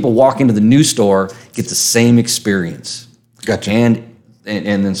still people walk into the new store get the same experience. Gotcha. And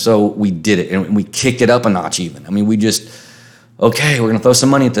then so we did it, and we kicked it up a notch even. We just, okay, we're going to throw some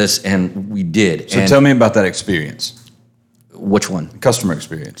money at this, and we did. So tell me about that experience. Which one? Customer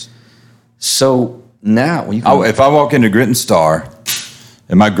experience. So now, if I walk into Grit and Star,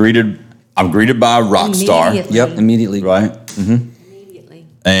 I'm greeted by Rockstar. Yep, immediately. Right? Mm-hmm.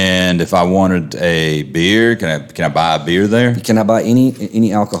 And if I wanted a beer, can I buy a beer there? You cannot buy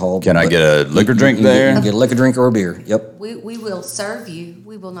any alcohol. Can I get a liquor drink there? You can get a liquor drink or a beer. Yep. We will serve you.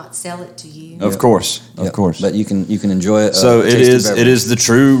 We will not sell it to you. Of course. But you can enjoy it. So it is the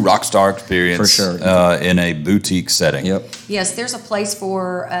true Rockstar experience for sure in a boutique setting. Yep. Yes, there's a place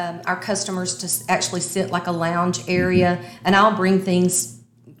for our customers to actually sit, like a lounge area, and I'll bring things.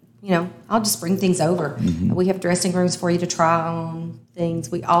 I'll just bring things over. Mm-hmm. We have dressing rooms for you to try on things.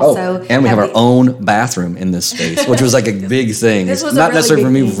 We also and we have our own bathroom in this space, which was like a big thing. This was not necessarily for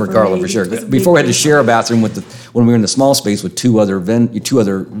me, but for Carla, for sure. Before we had to share a bathroom when we were in the small space with two other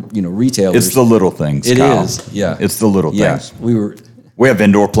retailers. It's the little things. It Kyle. is, yeah. It's the little things. We have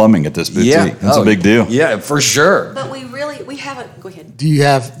indoor plumbing at this boutique. Yeah. It's a big deal. Yeah, for sure. But we haven't. Go ahead. Do you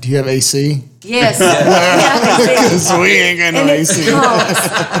have AC? Yes. Because we ain't got no AC.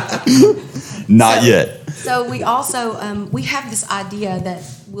 Not yet. So we also we have this idea that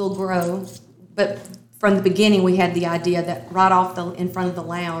will grow, but from the beginning we had the idea that right off in front of the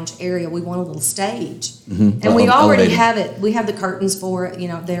lounge area we want a little stage, and we already have it. We have the curtains for it.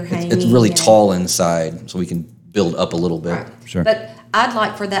 They're hanging. It's really tall inside, so we can build up a little bit. Right. Sure. But I'd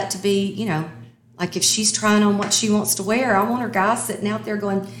like for that to be, like if she's trying on what she wants to wear, I want her guys sitting out there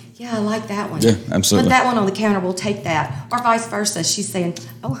going, yeah, I like that one. Yeah, absolutely. Put that one on the counter, we'll take that. Or vice versa. She's saying,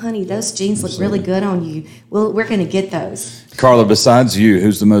 oh, honey, those jeans look really good on you. Well, we're going to get those. Carla, besides you,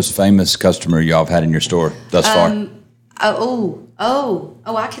 who's the most famous customer y'all have had in your store thus far?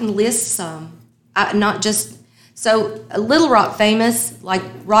 I can list some. Not just, so Little Rock famous, like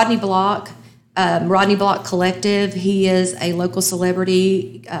Rodney Block Collective. He is a local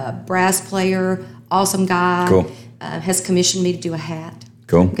celebrity, brass player, awesome guy. Cool. Has commissioned me to do a hat.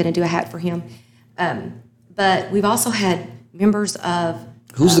 Cool. I'm going to do a hat for him. But we've also had members of...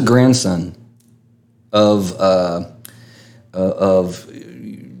 Who's the grandson of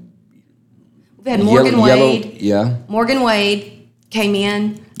We've had Morgan Wade. Yeah. Morgan Wade came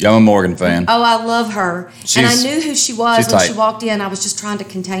in. Yeah, I'm a Morgan fan. Oh, I love her. And I knew who she was when she walked in. I was just trying to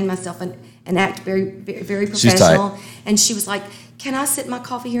contain myself and act very, very, very professional. And she was like, can I sit my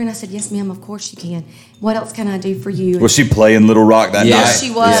coffee here? And I said, yes, ma'am, of course you can. What else can I do for you? Was she playing Little Rock that night? Yes, she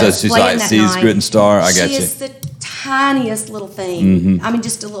was. So she's playing like, sees Grit and Star. I got you. She is the tiniest little thing. I mean,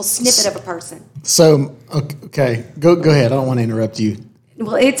 just a little snippet of a person. So, okay, go ahead. I don't want to interrupt you.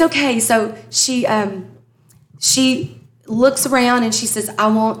 Well, it's okay. So she looks around and she says, I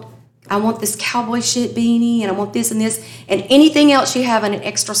want this cowboy shit beanie, and I want this and this, and anything else you have in an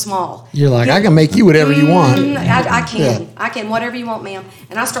extra small. You're like, I can make you whatever you want. I can. Yeah. I can, whatever you want, ma'am.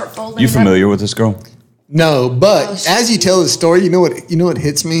 And I start folding You it familiar up. with this girl? No, but as you tell the story, you know what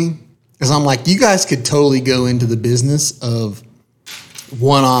hits me? Is I'm like, you guys could totally go into the business of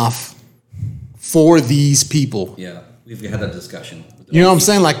one-off for these people. Yeah, we've had that discussion. You know what I'm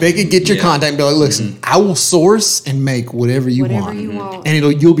saying? Like they could get your contact and be like, listen, I will source and make whatever you want.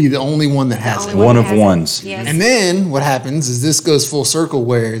 And you'll be the only one that has it. One of ones. Yes. And then what happens is this goes full circle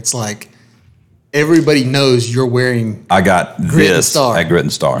where it's like everybody knows you're wearing I got Grit and this Star. at Grit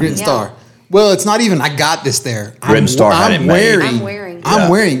and Star. Grit and Star. Well, it's not even I got this there. Grit and Star had it made. I'm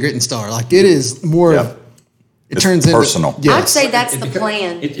wearing Grit and Star. Like it is more of it It's turns personal. into yes. I'd say that's the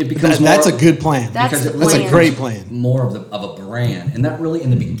plan. It becomes That's more, a good plan. That's the That's a plan. great plan. more of a brand, and that really in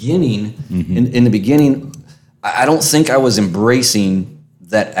the beginning, in the beginning, I don't think I was embracing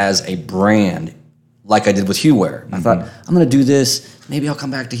that as a brand like I did with HughWare. I thought I'm going to do this. Maybe I'll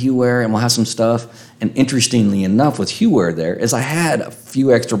come back to HughWare and we'll have some stuff. And interestingly enough, with HughWare there is I had a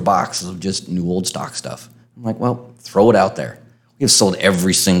few extra boxes of just new old stock stuff. I'm like, well, throw it out there. We have sold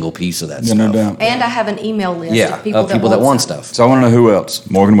every single piece of that stuff. No doubt. And I have an email list Yeah, of people, that want some. stuff. So I want to know who else.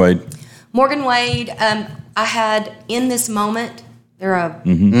 Morgan Wade. Morgan Wade, I had In This Moment, they're a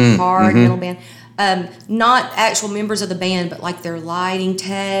hard metal band. Not actual members of the band, but like their lighting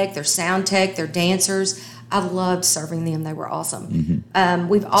tech, their sound tech, their dancers. I loved serving them. They were awesome.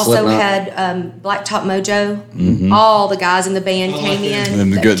 We've also Slipknot. had Blacktop Mojo. All the guys in the band came in.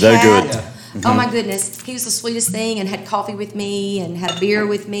 They're The good. They're cat, good. Oh my goodness, he was the sweetest thing, and had coffee with me and had a beer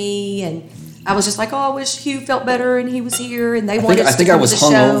with me, and I was just like, oh, I wish Hugh felt better and he was here, and they wanted us to come to the show.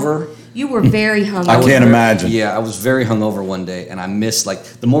 I hungover. You were very hungover. I can't imagine. Yeah, I was very hungover one day, and I missed like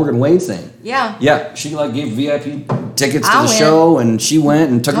the Morgan Wade thing. Yeah. Yeah, she like gave VIP tickets to I the went. show, and she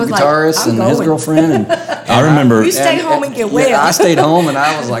went and took I her was like, guitarist I'm and his going. girlfriend. And I remember. You stay home and get well. Yeah, I stayed home, and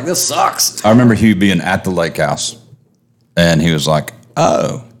I was like, this sucks. I remember Hugh being at the lake house, and he was like,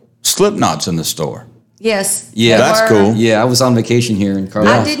 "Oh, Slipknot's in the store." Yes. Yeah, they that's were. cool. Yeah, I was on vacation here in Carlos.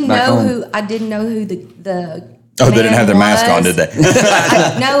 I didn't back know home. who. I didn't know who the. Oh, they didn't have their mask on, was. did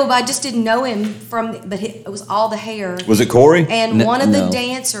they? No, but I just didn't know him from. But it was all the hair. Was it Corey? And one of the no.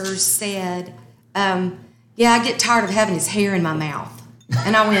 dancers said, "Yeah, I get tired of having his hair in my mouth."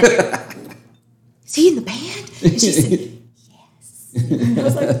 And I went, "Is he in the band?" And she said, "Yes." And I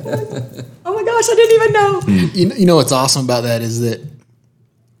was like, "Oh my gosh, I didn't even know." You know what's awesome about that is that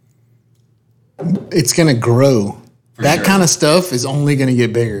it's going to grow. That sure. kind of stuff is only going to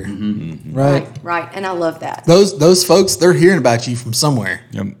get bigger, right? Right, and I love that. Those folks, they're hearing about you from somewhere.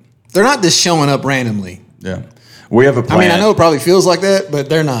 Yep. They're not just showing up randomly. Yeah. We have a plan. I mean, I know it probably feels like that, but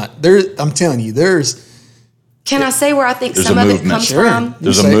they're not. I'm telling you, Can I say where I think There's some a of it movement. comes Sure. from?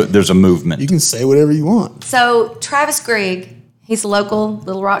 there's a movement. you can say whatever you want. So Travis Grigg, he's a local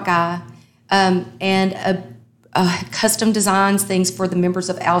Little Rock guy, and custom designs things for the members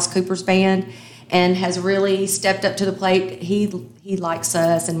of Alice Cooper's band, and has really stepped up to the plate. He likes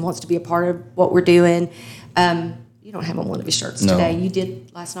us and wants to be a part of what we're doing. You don't have on one of his shirts No. today. You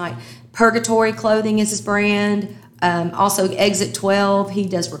did last night. Purgatory Clothing is his brand. Also Exit 12. He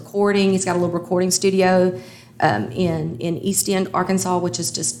does recording. He's got a little recording studio in East End, Arkansas, which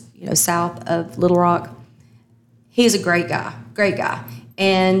is just south of Little Rock. He's a great guy.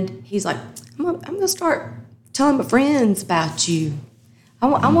 And he's like, I'm gonna start telling my friends about you.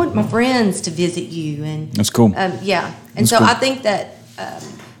 I want my friends to visit you, and That's cool. yeah. And so I think that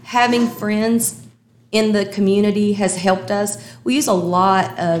having friends in the community has helped us. We use a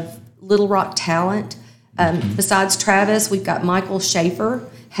lot of Little Rock talent. Besides Travis, we've got Michael Schaefer.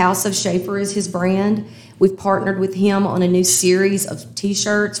 House of Schaefer is his brand. We've partnered with him on a new series of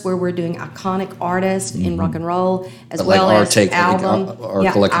T-shirts where we're doing iconic artists in rock and roll, as But well like our as take, album.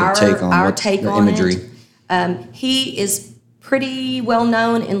 our collective take on our what, take the on imagery. it. He is pretty well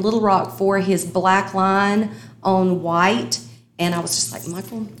known in Little Rock for his black line on white, and I was just like,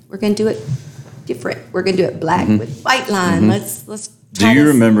 Michael, we're going to do it different. We're going to do it black with white line. Let's. Do you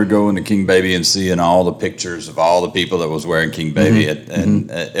remember going to King Baby and seeing all the pictures of all the people that was wearing King Baby? And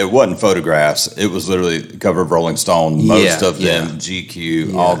it wasn't photographs. It was literally the cover of Rolling Stone, most of them,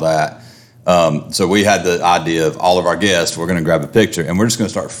 GQ, all that. So we had the idea of all of our guests, we're going to grab a picture, and we're just going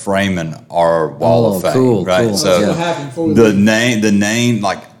to start framing our wall of fame. Cool, right? cool. So That's what happened for the name,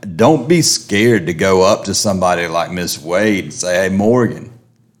 like, don't be scared to go up to somebody like Miss Wade and say, hey, Morgan,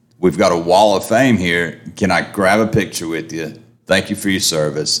 we've got a wall of fame here. Can I grab a picture with you? Thank you for your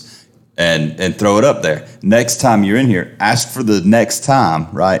service, and throw it up there. Next time you're in here, ask for the next time,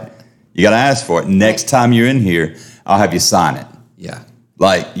 right? You got to ask for it. Next time you're in here, I'll have you sign it. Yeah.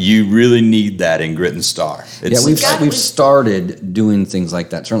 Like, you really need that in Grit and Star. We've started doing things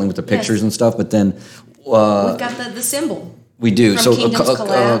like that, certainly with the pictures and stuff, but then... we've got the symbol. We do. From So Kingdom's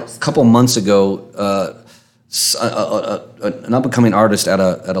Collapse. a couple months ago, an up-and-coming artist at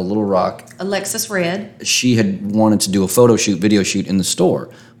a Little Rock, Alexis Red. she had wanted to do a video shoot in the store.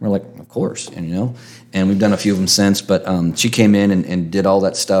 We're like, of course, and we've done a few of them since, but she came in and did all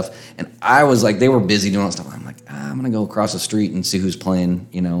that stuff, and I was like, they were busy doing all that stuff. I'm like, I'm going to go across the street and see who's playing,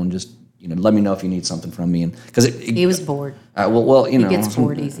 and just, let me know if you need something from me. And because He was bored. He gets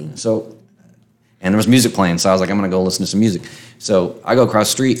bored easy. So, and there was music playing, so I was like, I'm going to go listen to some music. So I go across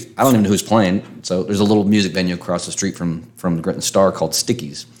the street. I don't even know who's playing. So there's a little music venue across the street from Grit and Star called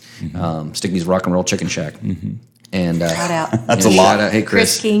Sticky's. Sticky's Rock and Roll Chicken Shack. And Shout out. That's a lot. Hey,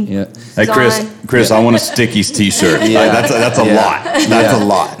 Chris. King. Yeah. Hey, Chris, I want a Sticky's T-shirt. Yeah. Like, that's a lot. That's a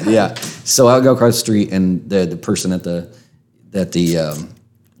lot. Yeah. So I'll go across the street, and the person at the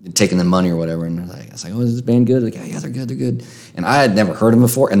taking the money or whatever, and I was like, oh, is this band good? Like, yeah, they're good. And I had never heard them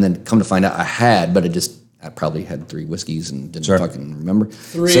before, and then come to find out I had, but I probably had 3 whiskeys and didn't fucking remember.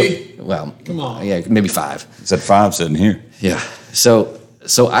 3? So, well, come on. Yeah, maybe 5. It said 5 sitting here. Yeah. So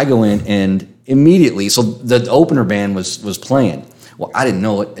I go in, and immediately, so the opener band was playing. Well, I didn't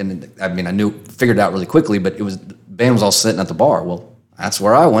know it, and I mean, figured it out really quickly, but the band was all sitting at the bar. Well, that's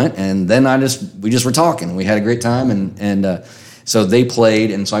where I went, and then we just were talking. We had a great time, and so they played,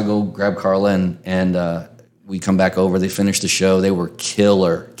 and so I go grab Carla, and we come back over. They finished the show. They were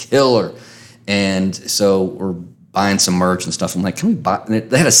killer, and so we're buying some merch and stuff. I'm like, can we buy? And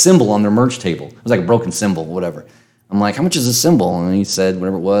they had a symbol on their merch table. It was like a broken symbol, whatever. I'm like, how much is this symbol? And he said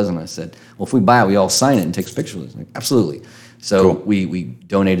whatever it was, and I said, well, if we buy it, we all sign it and take pictures with it. Like, absolutely. So Cool. we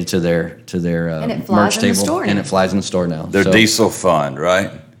donated to their And it flies merch in the table, store and now. it flies in the store now. Their So- diesel fund,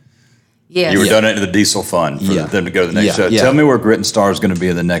 right? Yes. You were donating to the diesel fund for them to go to the next Yeah, show. yeah. Tell me where Grit and Star is going to be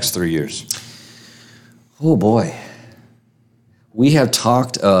in the next 3 years. Oh boy, we have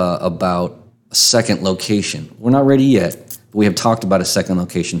talked about a second location. We're not ready yet, but we have talked about a second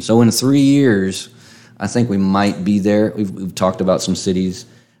location. So in 3 years, I think we might be there. We've talked about some cities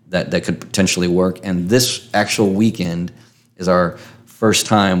that could potentially work, and this actual weekend is our first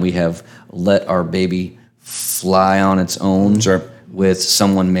time we have let our baby fly on its own. Sure. With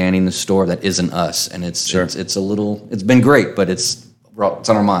someone manning the store that isn't us, and it's been great, but it's on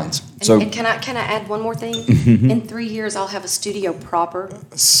our minds. And can I add one more thing? In 3 years, I'll have a studio proper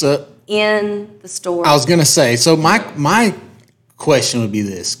So in the store. I was gonna say. So my question would be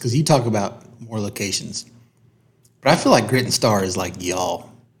this, because you talk about more locations, but I feel like Grit and Star is like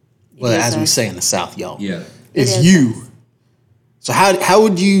y'all. Well, is as we us. say in the South, y'all. Yeah. It's It is you. So how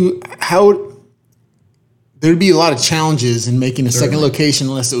would there'd be a lot of challenges in making a second location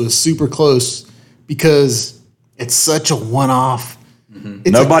unless it was super close, because it's such a one-off.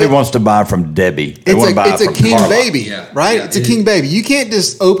 Nobody wants to buy from Debbie. They want to buy It's from a King Carla. Baby, right? Yeah, it's a King Baby. You can't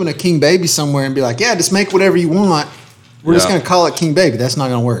just open a King Baby somewhere and be like, yeah, just make whatever you want. We're just Yeah. going to call it King Baby. That's not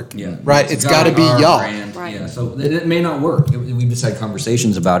going to work. Yeah. Right? It's got to be our y'all. brand. Right. Yeah. So it may not work. We just had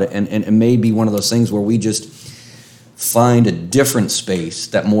conversations about it, and it may be one of those things where we just find a different space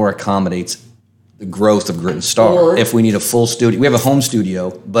that more accommodates the growth of Grit and Star. Or- if we need a full studio, we have a home studio,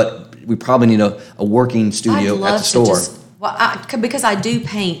 but we probably need a working studio I'd at the love store. to just because I do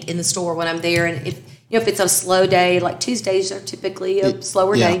paint in the store when I'm there, and if it's a slow day, like Tuesdays are typically a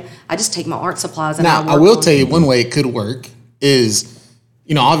slower yeah. day, I just take my art supplies and Now, I I work will on tell you it. one way it could work is,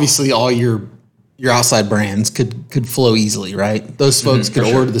 obviously all your outside brands could flow easily, right? Those folks could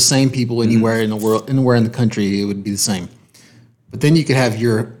order the same people anywhere in the world, anywhere in the country, it would be the same. But then you could have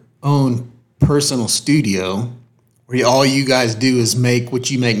your own personal studio where all you guys do is make what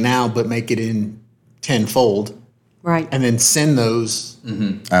you make now, but make it in tenfold, Right. and then send those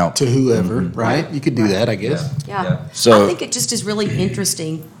Out. to whoever, right? You could do that, I guess. Yeah. So- I think it just is really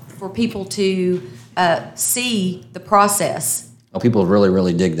interesting for people to see the process. Oh, people really,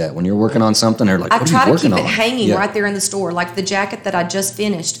 really dig that. When you're working on something, they're like, I what are try you to working keep on? it hanging Yeah. right there in the store. Like the jacket that I just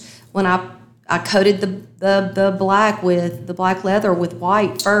finished, when I coated the black with the black leather with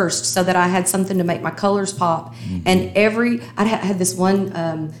white first, so that I had something to make my colors pop. And I had this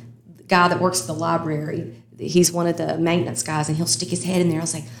one guy that works at the library. He's one of the maintenance guys, and he'll stick his head in there. I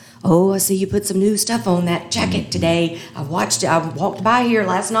was like, oh, I see you put some new stuff on that jacket today. I watched it. I walked by here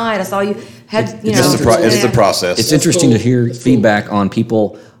last night. I saw you had, It's the process. It's interesting to hear feedback on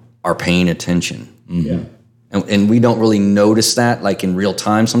people are paying attention. Yeah. And we don't really notice that like in real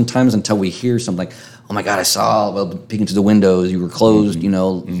time sometimes until we hear something like, oh my God, I saw, well, peeking through the windows, you were closed,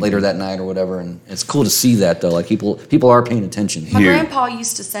 later that night or whatever. And it's cool to see that though. Like people are paying attention. My grandpa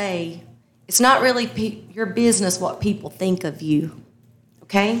used to say, it's not really your business what people think of you.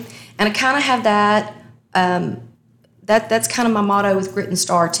 Okay? And I kind of have that, that's kind of my motto with Grit and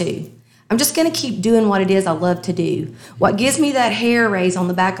Star too. I'm just going to keep doing what it is I love to do. What gives me that hair raise on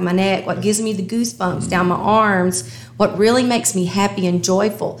the back of my neck, what gives me the goosebumps down my arms, what really makes me happy and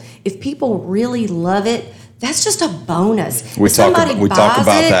joyful. If people really love it, that's just a bonus. We talk about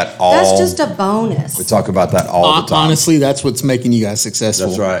that all. That's just a bonus. We talk about that all the time. Honestly, that's what's making you guys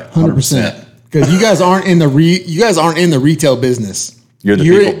successful. That's right, 100%. Because you guys aren't in the retail business. You're the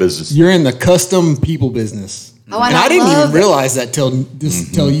people business. You're in the custom people business. Oh, and I didn't even realize that till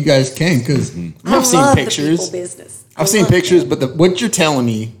you guys came, because I've seen pictures. The people business. I've seen pictures, but what you're telling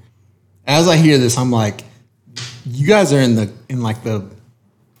me, as I hear this, I'm like, you guys are in the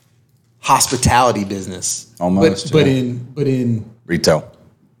hospitality business, almost, but in retail.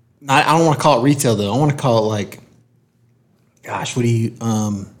 I don't want to call it retail though. I want to call it like, gosh, what do you?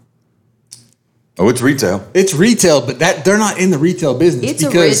 Oh, it's retail. It's retail, but they're not in the retail business. It's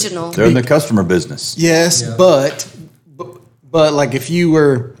original. They're in the customer business. Yes, yeah. but like if you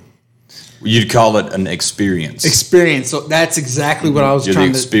were, you'd call it an experience. Experience. So that's exactly what I was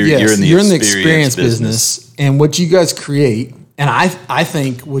trying to. Yes, you're in the experience business, and what you guys create, and I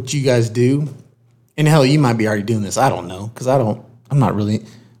think what you guys do, and hell, you might be already doing this. I don't know, because I'm not really,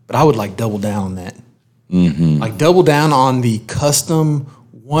 but I would like double down on that. Mm-hmm. Like double down on the custom,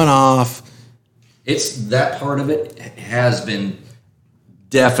 one-off. It's that part of it has been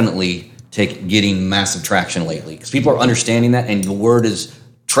definitely getting massive traction lately because people are understanding that and the word is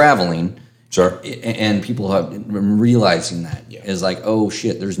traveling. Sure. And people are realizing that is like, oh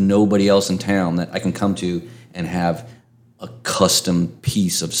shit, there's nobody else in town that I can come to and have a custom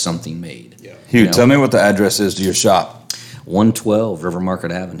piece of something made. Yeah. Hugh, tell me what the address is to your shop. 112 River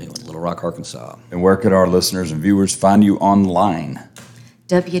Market Avenue in Little Rock, Arkansas. And where could our listeners and viewers find you online?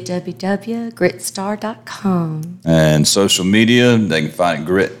 www.gritstar.com. And social media, they can find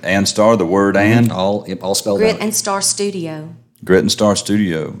Grit and Star, the word and. All spelled Grit out. and Star Studio. Grit and Star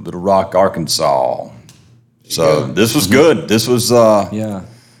Studio, Little Rock, Arkansas. So this was good. This was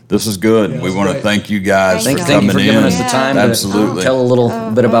This was good. We want to thank you guys for coming in. Thank you for giving us the time to tell a little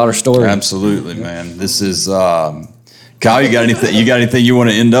bit about our story. Absolutely, man. This is Kyle, you got anything you want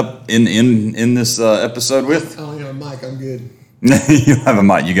to end up in this episode with? Oh, yeah, Mike, I'm good. You have a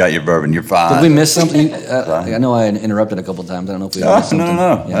mic. You got your bourbon. You're fine. Did we miss something? I know I interrupted a couple of times. I don't know if we missed something.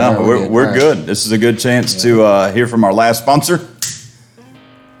 No. Yeah, we're good. This is a good chance to hear from our last sponsor.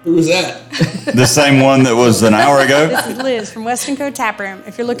 Who was that? The same one that was an hour ago. This is Liz from Western Co Tap Room.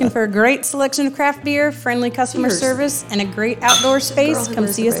 If you're looking for a great selection of craft beer, friendly customer service, and a great outdoor space, come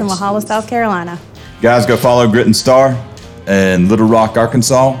see us in Walhalla, South Carolina. Guys, go follow Grit and Star in Little Rock,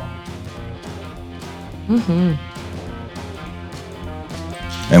 Arkansas.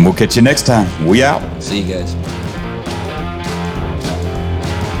 And we'll catch you next time. We out. See you guys.